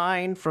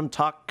design. From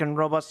tuck and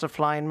robust to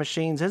flying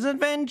machines, his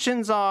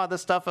inventions are the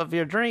stuff of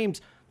your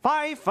dreams.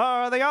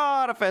 Fiverr, the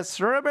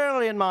artificer, a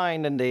brilliant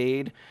mind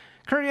indeed,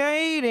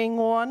 creating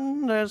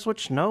wonders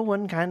which no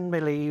one can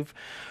believe.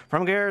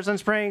 From gears and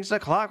springs to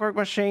clockwork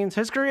machines,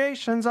 his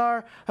creations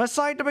are a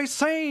sight to be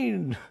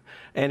seen."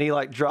 And he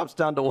like drops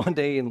down to one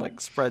knee and like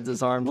spreads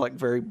his arms like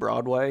very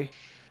Broadway.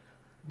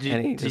 do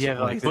And he you just have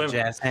like the Flim-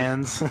 jazz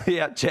hands?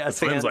 Yeah, jazz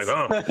Flim's hands.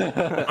 like,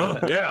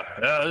 yeah,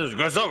 this is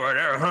good stuff right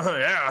there.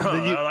 Yeah,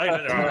 I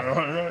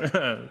like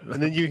it.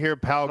 And then you hear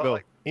Pal go,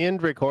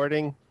 end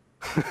recording.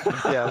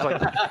 Yeah, it's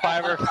like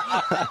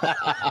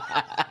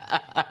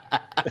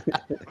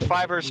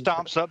Fiverr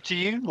stomps up to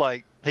you,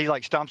 like he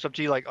like stomps up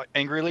to you like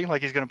angrily,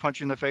 like he's gonna punch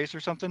you in the face or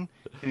something.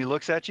 And he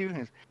looks at you and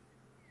he's,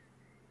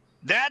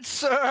 "That,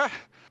 sir,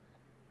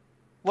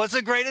 was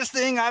the greatest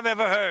thing I've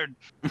ever heard.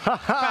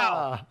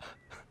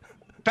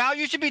 Pal,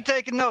 you should be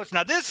taking notes.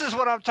 Now this is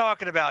what I'm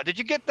talking about. Did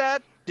you get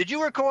that? Did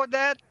you record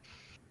that?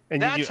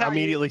 And That's you how you-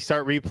 immediately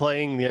start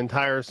replaying the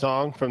entire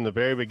song from the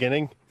very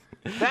beginning.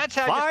 That's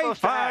how you're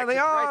supposed to act. the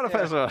It's right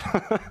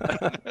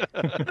there."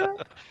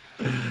 artificer.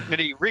 And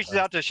he reaches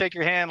out to shake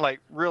your hand like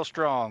real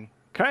strong.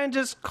 Crane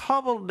just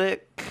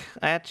Cobbledick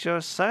at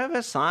your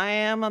service. I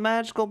am a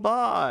magical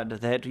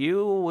bard.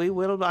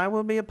 I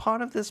will be a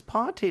part of this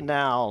party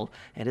now.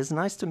 It is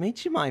nice to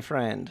meet you, my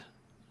friend.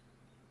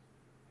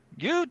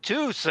 You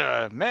too,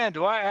 sir. Man,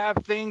 do I have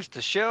things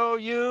to show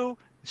you,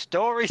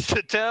 stories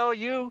to tell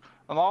you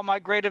of all my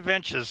great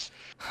adventures.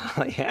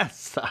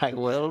 Yes, I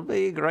will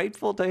be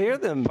grateful to hear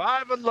them.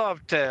 Fiverr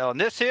Love Tale. And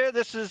this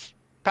is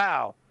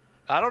Pal.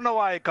 I don't know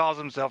why he calls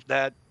himself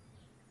that.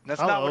 That's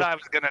not what Hello. I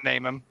was going to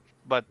name him.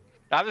 But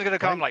I was going to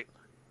call him like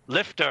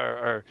Lifter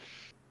or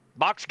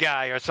Box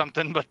Guy or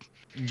something. But,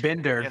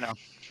 Bender. you know.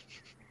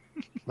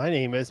 My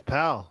name is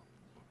Pal.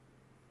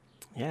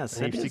 Yes,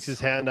 And it he sticks is. his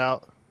hand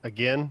out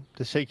again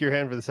to shake your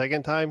hand for the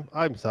second time.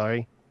 I'm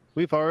sorry.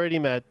 We've already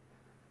met,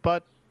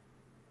 but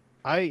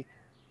I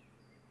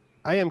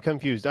am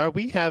confused. Are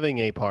we having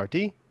a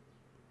party?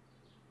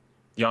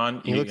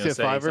 Jan, He you looks gonna at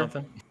say Fiverr.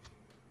 something?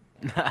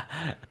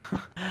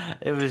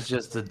 It was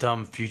just a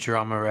dumb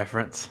Futurama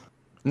reference.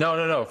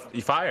 No.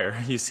 You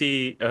fire. You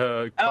see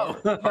a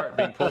cart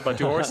being pulled by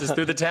two horses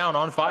through the town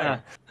on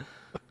fire.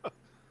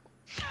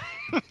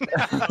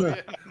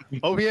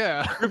 Oh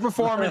yeah. Your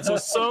performance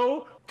was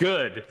so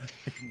good.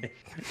 You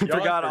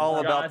forgot all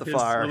about the his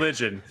fire.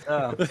 religion.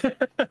 Oh.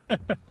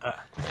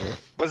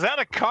 Was that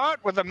a cart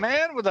with a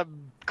man with a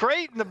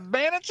crate and a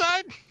man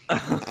inside?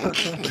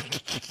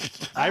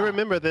 I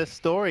remember this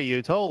story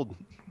you told.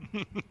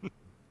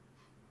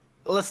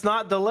 Let's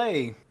not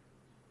delay.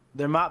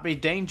 There might be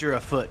danger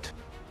afoot.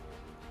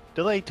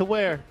 Delay to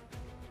where?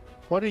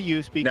 What are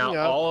you speaking Now,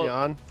 of,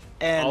 Jan?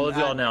 And All of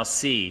y'all now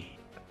see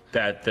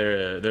that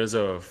there's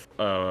a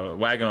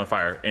wagon on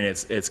fire, and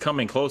it's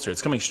coming closer.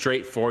 It's coming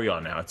straight for y'all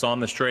now. It's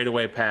on the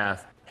straightaway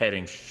path,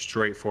 heading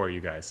straight for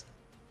you guys.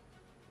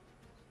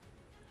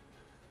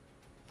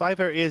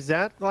 Fiverr, is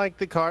that like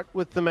the cart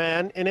with the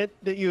man in it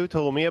that you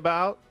told me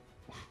about?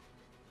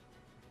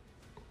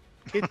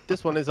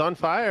 This one is on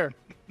fire.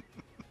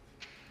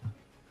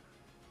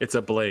 It's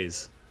a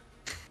blaze.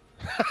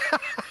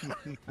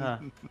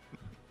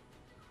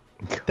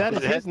 That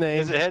is his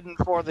name. Is it heading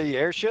for the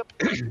airship?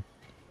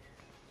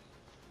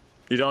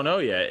 You don't know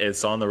yet.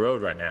 It's on the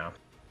road right now.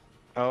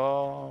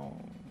 Oh.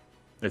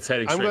 It's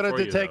heading I'm straight gonna for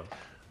detect.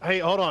 you. Hey,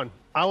 hold on.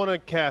 I want to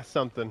cast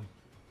something.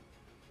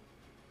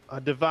 A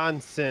divine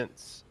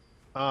sense.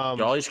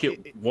 Y'all each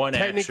get one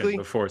action technically-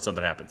 before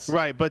something happens.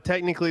 Right, but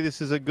technically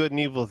this is a good and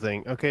evil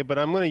thing. Okay, but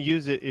I'm going to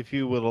use it, if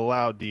you will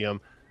allow, DM,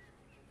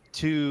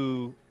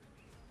 to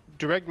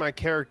direct my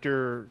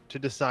character to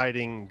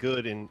deciding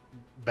good and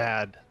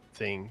bad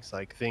things,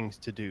 like things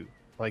to do.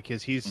 Like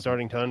he's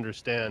starting to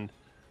understand.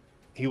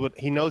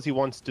 He knows he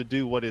wants to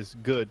do what is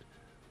good,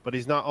 but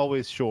he's not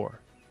always sure.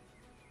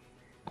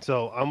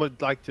 So I'm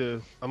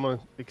gonna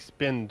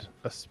expend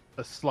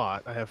a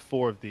slot. I have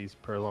 4 of these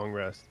per long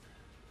rest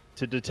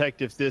to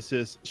detect if this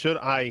is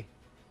I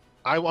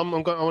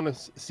want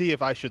to see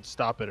if I should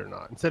stop it or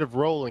not. Instead of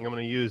rolling, I'm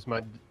going to use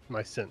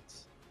my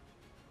sense.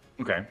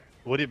 Okay.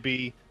 Would it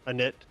be a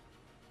net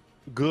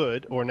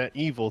good or net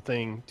evil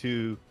thing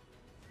to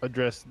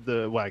address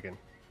the wagon?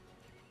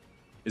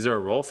 Is there a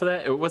roll for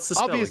that? What's the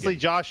spell Obviously, again?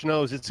 Josh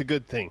knows it's a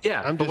good thing.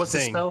 Yeah, I'm but just what's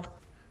saying. the spell?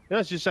 No,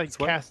 it's just like It's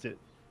what? cast it.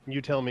 You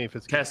tell me if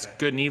it's good or Cast bad.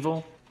 good and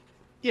evil?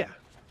 Yeah.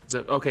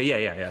 Okay,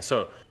 yeah.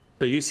 So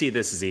you see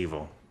this is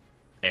evil,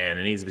 and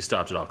it needs to be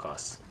stopped at all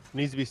costs. It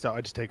needs to be stopped.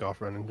 I just take off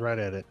running right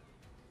at it,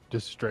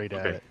 just straight at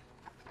Okay. it.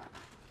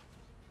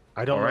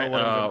 I don't All know right,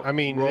 what I'm gonna, I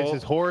mean, roll.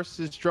 his horse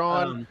is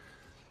drawn.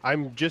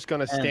 I'm just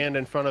gonna stand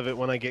in front of it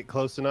when I get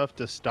close enough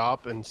to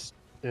stop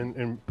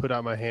and put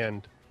out my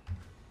hand.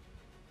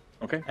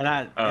 Okay.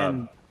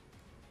 And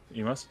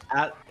You must.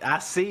 I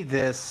see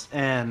this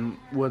and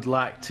would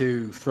like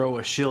to throw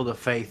a shield of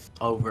faith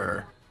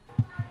over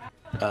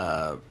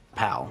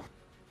Pal.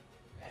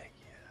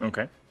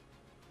 Okay.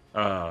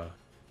 All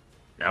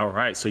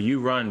right. So you're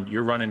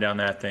running down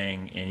that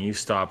thing, and you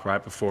stop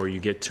right before you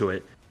get to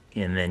it,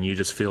 and then you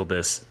just feel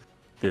this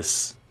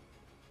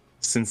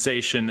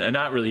sensation, and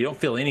not really. You don't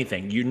feel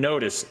anything. You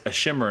notice a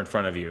shimmer in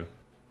front of you,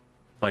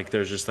 like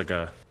there's just like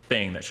a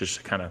thing that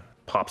just kind of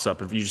pops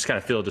up, and you just kind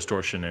of feel a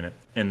distortion in it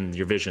in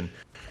your vision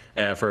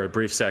for a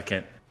brief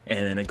second, and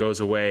then it goes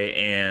away,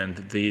 and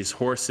these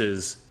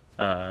horses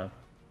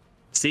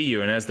see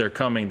you, and as they're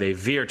coming, they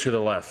veer to the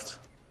left.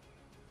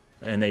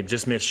 And they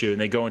just miss you, and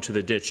they go into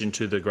the ditch,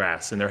 into the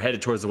grass, and they're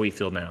headed towards the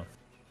Wheatfield now.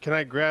 Can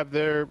I grab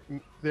their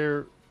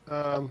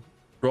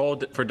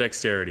Roll for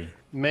dexterity.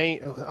 main?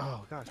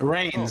 Oh gosh.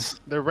 Reins.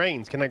 Oh, their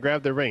reins. Can I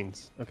grab their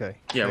reins? Okay.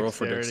 Yeah, roll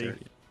for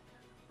dexterity.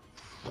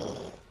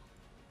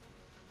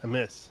 I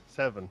miss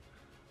 7.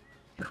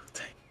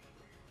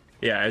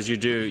 Yeah, as you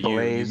do, you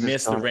Blaze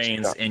miss the don't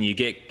reins, stop. and you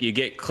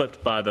get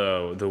clipped by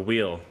the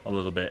wheel a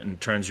little bit, and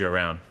turns you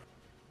around.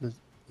 It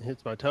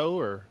hits my toe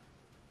or?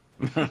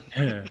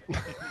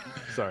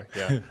 Sorry.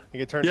 Yeah. I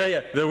get turned.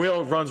 Yeah. The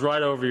wheel runs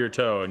right over your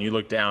toe, and you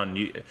look down.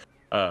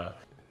 And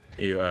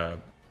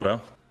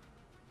well,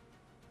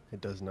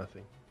 It does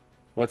nothing.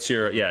 what's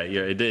your? Yeah.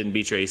 It didn't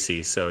beat your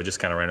AC, so it just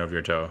kind of ran over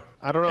your toe.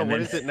 I don't know. And What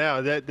then- is it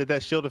now?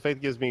 That shield of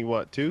faith gives me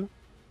what, 2?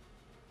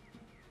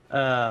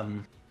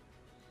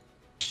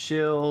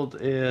 Shield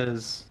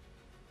is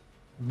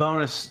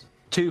bonus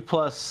 2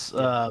 plus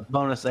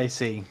bonus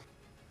AC.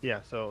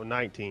 Yeah. So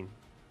 19.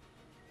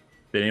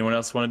 Did anyone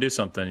else want to do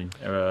something?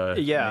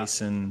 Yeah.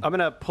 Mason. I'm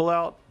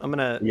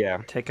gonna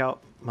Yeah. take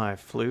out my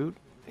flute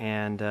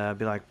and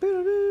be like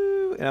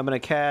boo, and I'm gonna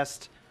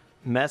cast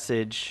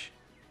message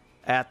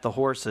at the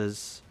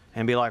horses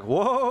and be like,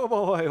 whoa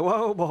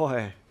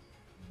boy.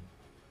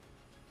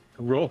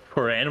 Roll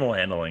for animal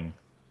handling.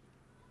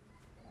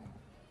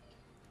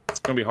 It's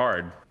gonna be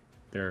hard.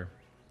 They're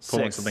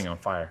pulling 6. something on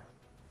fire.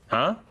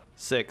 Huh?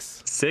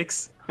 6.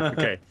 6?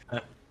 Okay.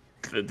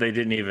 They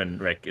didn't even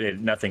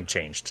nothing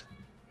changed.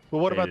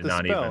 Well, what They about did the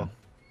not spell? even-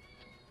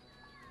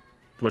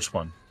 Which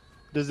one?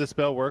 Does the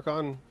spell work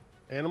on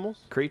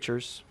Animals?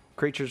 Creatures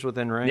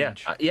within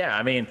range. Yeah.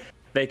 I mean,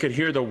 they could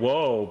hear the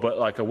whoa, but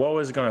like a whoa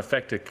isn't going to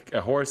affect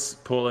a horse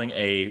pulling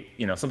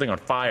something on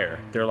fire.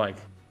 They're like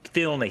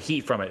feeling the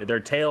heat from it. Their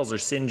tails are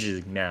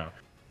singeing now.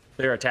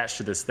 They're attached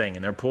to this thing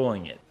and they're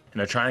pulling it and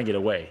they're trying to get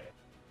away.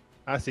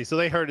 I see. So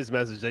they heard his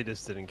message. They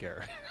just didn't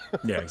care.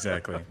 Yeah,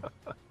 exactly.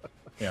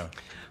 Yeah.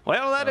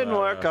 Well, that didn't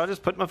work. I'll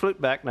just put my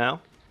flute back now.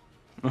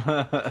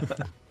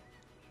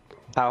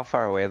 How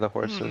far away are the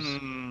horses?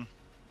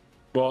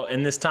 Well,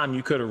 in this time,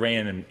 you could have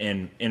ran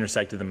and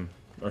intersected them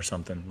or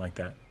something like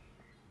that.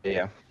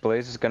 Yeah.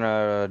 Blaze is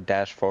gonna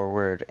dash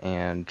forward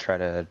and try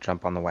to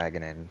jump on the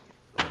wagon and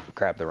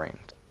grab the reins.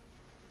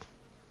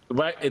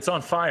 It's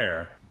on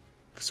fire,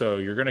 so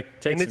you're gonna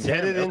take. And it's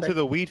headed into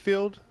the wheat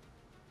field?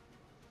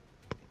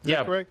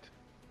 Yeah, correct?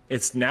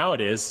 Now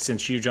it is,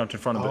 since you jumped in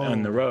front of it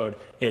on the road.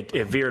 It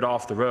veered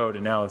off the road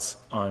and now it's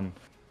on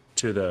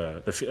to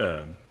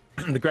the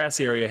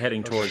grassy area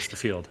heading towards the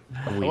field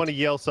of I wheat. want to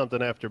yell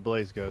something after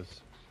Blaze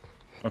goes.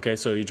 Okay,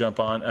 so you jump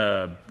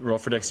on. Roll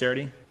for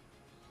dexterity.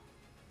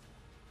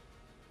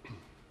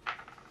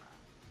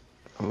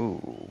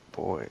 Ooh,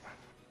 boy.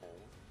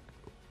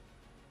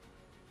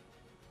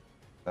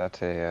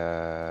 That's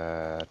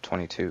a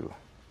 22.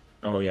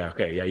 Oh yeah,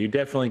 okay, yeah, you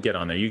definitely get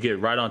on there. You get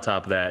right on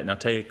top of that. Now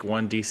take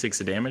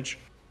 1d6 of damage,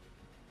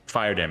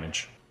 fire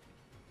damage.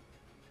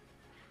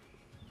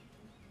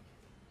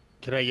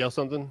 Can I yell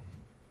something?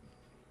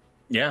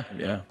 Yeah.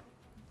 I'm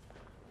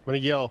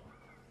going to yell,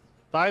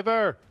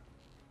 Fiverr!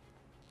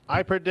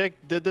 I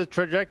predict that the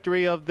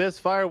trajectory of this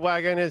fire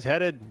wagon is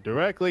headed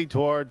directly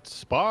toward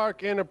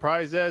Spark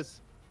Enterprises.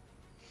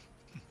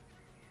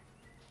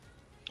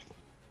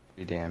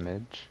 3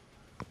 damage.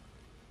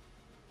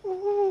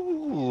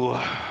 Ooh.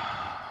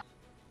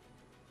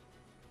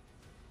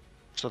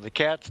 So the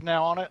cat's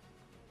now on it?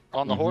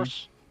 On the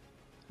horse?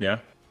 Yeah.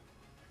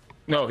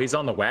 No, he's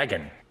on the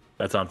wagon.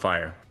 That's on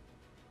fire.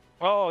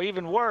 Oh,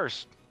 even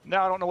worse.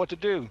 Now I don't know what to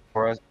do.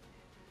 Or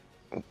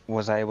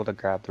was I able to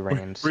grab the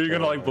reins? Were you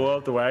gonna like blow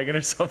up the wagon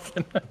or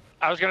something?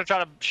 I was going to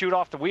try to shoot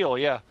off the wheel,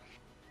 yeah.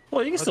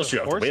 Well, you can still the shoot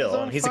off the horse is wheel.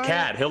 on He's a fire?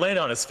 cat. He'll land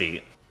on his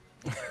feet.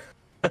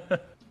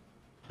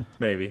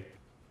 Maybe.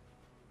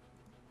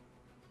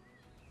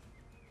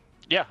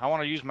 Yeah, I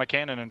want to use my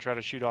cannon and try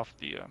to shoot off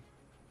the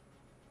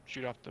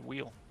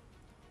wheel.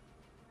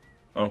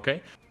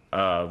 Okay.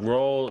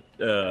 Roll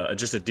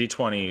just a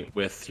d20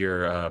 with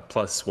your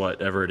plus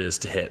whatever it is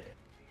to hit.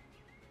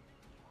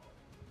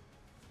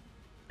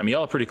 I mean,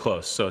 y'all are pretty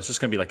close, so it's just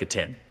going to be like a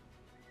 10.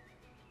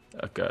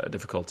 Like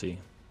difficulty.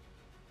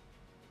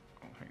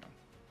 Oh, hang on.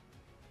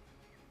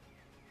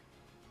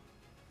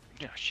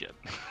 Yeah, shit.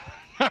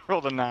 I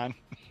rolled a 9.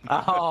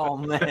 Oh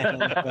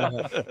man.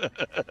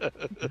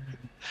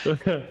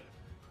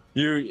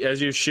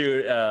 As you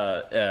shoot,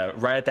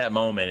 right at that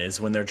moment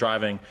is when they're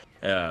driving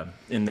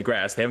in the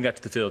grass. They haven't got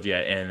to the field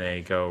yet, and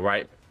they go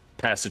right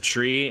past a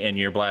tree, and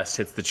your blast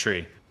hits the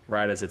tree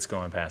right as it's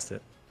going past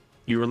it.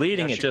 You were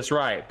leading it just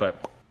right,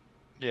 but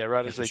Yeah,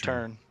 right as the they tree.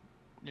 turn.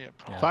 Yeah.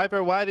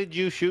 Fiverr, why did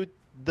you shoot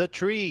the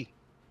tree?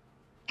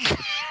 Can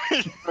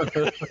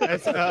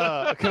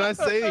I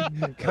say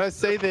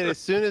that as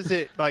soon as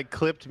it like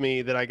clipped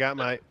me that I got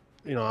my,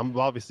 I'm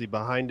obviously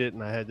behind it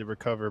and I had to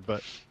recover,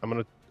 but I'm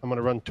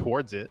gonna run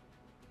towards it.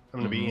 I'm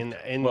gonna be in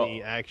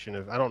the action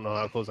of, I don't know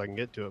how close I can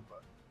get to it,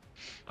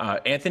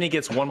 but Anthony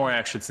gets one more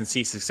action since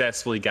he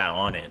successfully got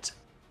on it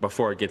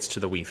before it gets to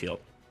the Wheatfield.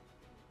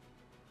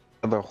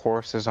 The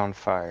horse is on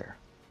fire.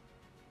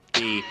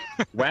 The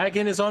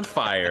wagon is on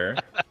fire,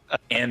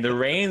 and the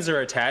reins are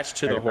attached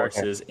to the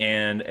horses,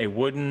 and the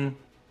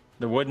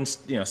wooden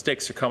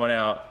sticks are coming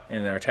out,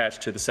 and they're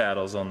attached to the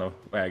saddles on the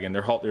wagon.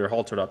 They're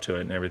haltered up to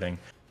it and everything,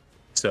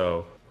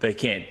 so they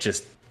can't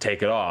just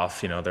take it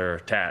off. They're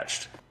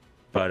attached.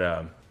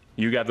 But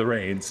you got the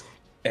reins,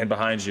 and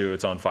behind you,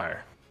 it's on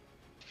fire.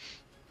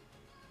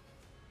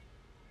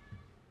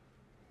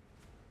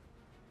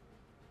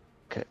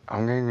 Okay,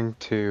 I'm going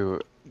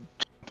to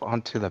jump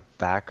onto the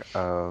back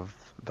of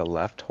the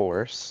left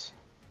horse,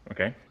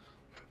 Okay.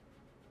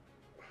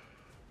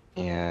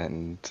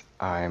 and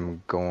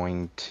I'm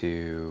going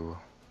to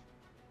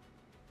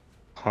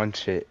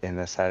punch it in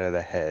the side of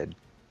the head.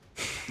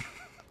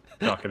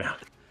 Knock it out.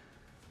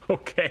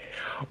 Okay.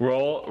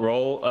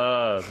 Roll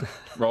a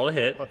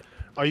hit.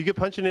 are you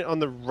punching it on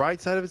the right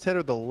side of his head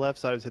or the left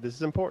side of his head? This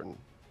is important.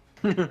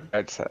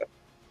 That's it.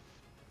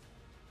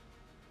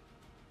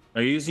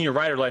 Are you using your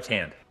right or left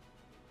hand?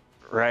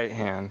 Right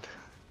hand.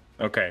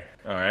 Okay.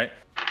 All right.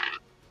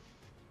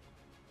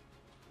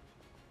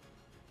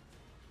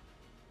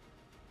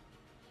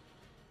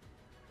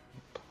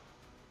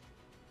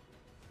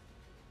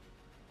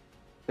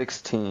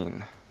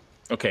 $16.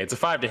 Okay, it's a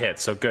 5 to hit,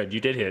 so good.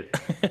 You did hit.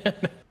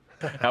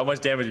 How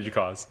much damage did you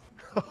cause?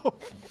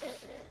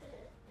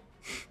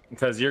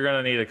 Because you're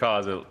gonna need to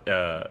cause it.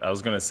 I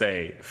was gonna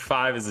say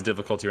 5 is the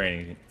difficulty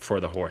rating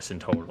for the horse in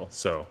total.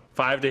 So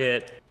 5 to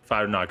hit,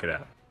 5 to knock it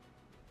out.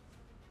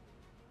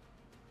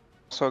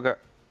 So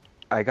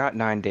I got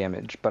 9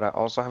 damage, but I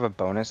also have a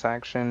bonus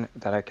action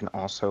that I can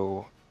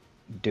also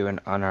do an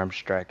unarmed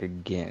strike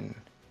again.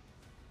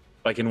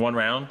 Like in one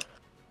round?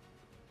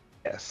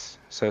 Yes.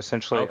 So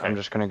essentially, Okay. I'm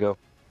just gonna go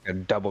a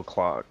double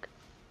clock.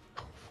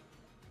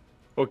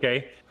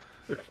 Okay.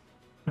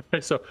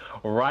 So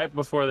right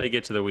before they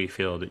get to the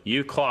Wheatfield,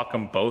 you clock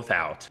them both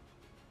out,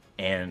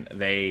 and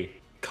they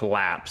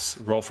collapse.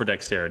 Roll for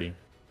dexterity.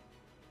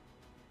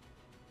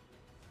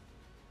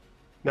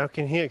 Now,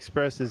 can he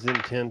express his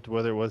intent,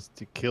 whether it was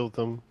to kill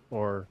them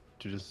or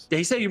to just? Yeah,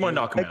 he said you want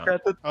to knock him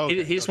out. Oh,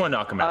 He just want to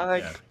knock him out. I-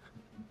 Yeah.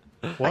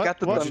 What? I got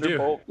the What? What'd you do?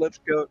 Thunderbolt. Let's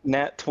go.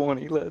 Nat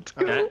 20. Let's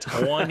go. At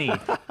 20.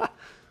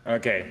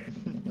 Okay.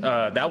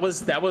 That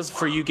was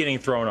for you getting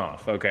thrown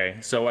off. Okay.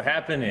 So what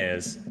happened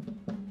is,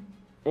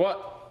 you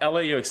got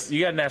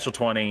a natural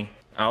 20.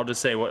 I'll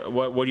just say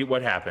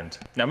what happened.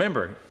 Now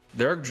remember,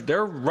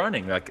 they're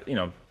running like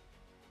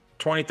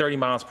 20, 30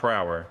 miles per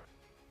hour.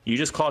 You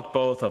just clocked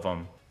both of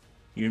them.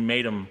 You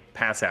made them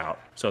pass out,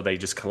 so they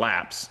just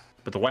collapse.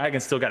 But the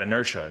wagon still got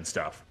inertia and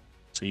stuff.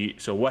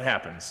 So what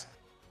happens?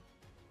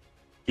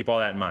 Keep all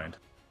that in mind.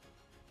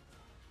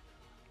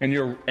 And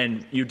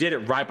you did it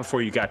right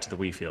before you got to the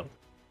Wheatfield.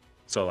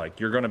 So like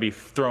you're gonna be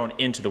thrown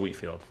into the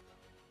Wheatfield.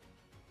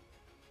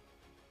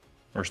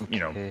 Or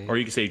Okay. or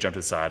you can say you jump to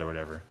the side or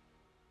whatever.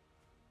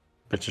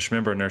 But just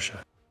remember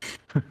inertia.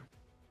 I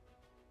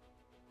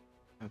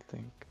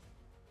think.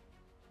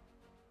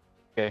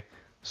 Okay.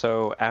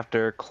 So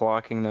after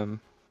clocking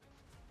them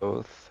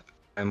both,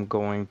 I'm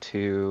going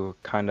to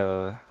kind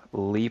of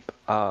leap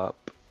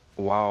up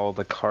while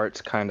the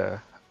cart's kind of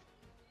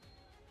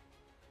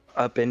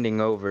upending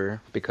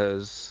over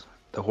because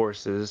the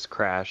horses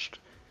crashed.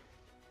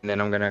 And then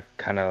I'm going to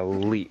kind of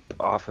leap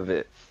off of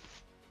it.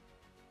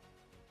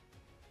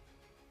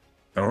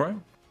 All right.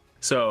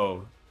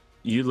 So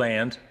you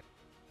land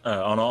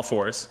on all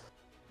fours,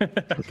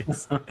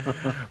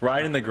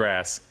 right in the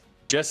grass,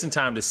 just in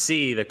time to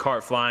see the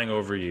cart flying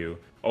over you,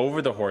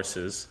 over the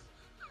horses,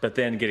 but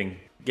then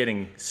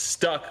getting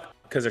stuck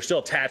because they're still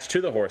attached to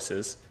the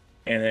horses,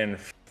 and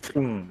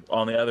then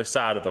on the other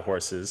side of the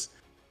horses,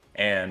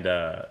 and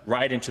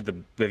right into the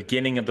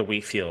beginning of the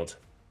Wheatfield,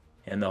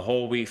 and the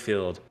whole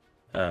Wheatfield.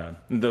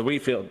 The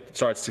Wheatfield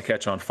starts to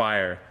catch on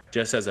fire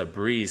just as a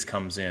breeze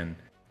comes in,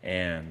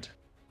 and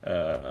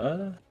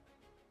I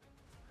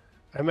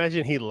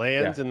imagine he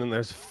lands Yeah. and then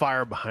there's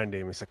fire behind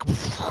him. He's like,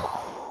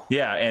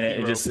 yeah, and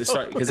it just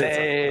starts because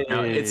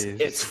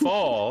it's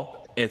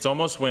fall, it's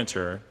almost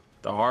winter,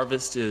 the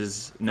harvest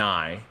is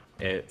nigh,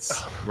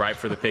 it's ripe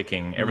for the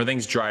picking,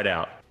 everything's dried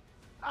out,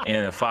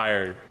 and a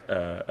fire,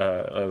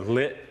 a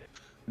lit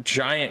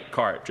giant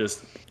cart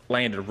just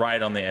landed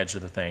right on the edge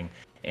of the thing.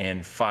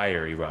 And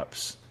fire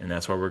erupts, and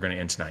that's where we're going to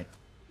end tonight.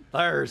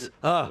 There's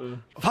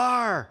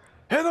fire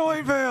in the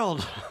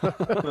Wheatfield.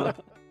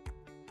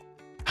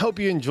 hope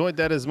you enjoyed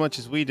that as much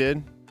as we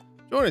did.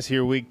 Join us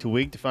here week to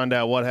week to find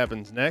out what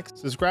happens next.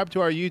 Subscribe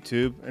to our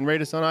YouTube and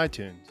rate us on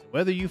iTunes.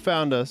 Whether you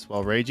found us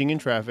while raging in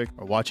traffic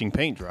or watching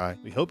paint dry,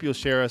 we hope you'll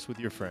share us with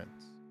your friends.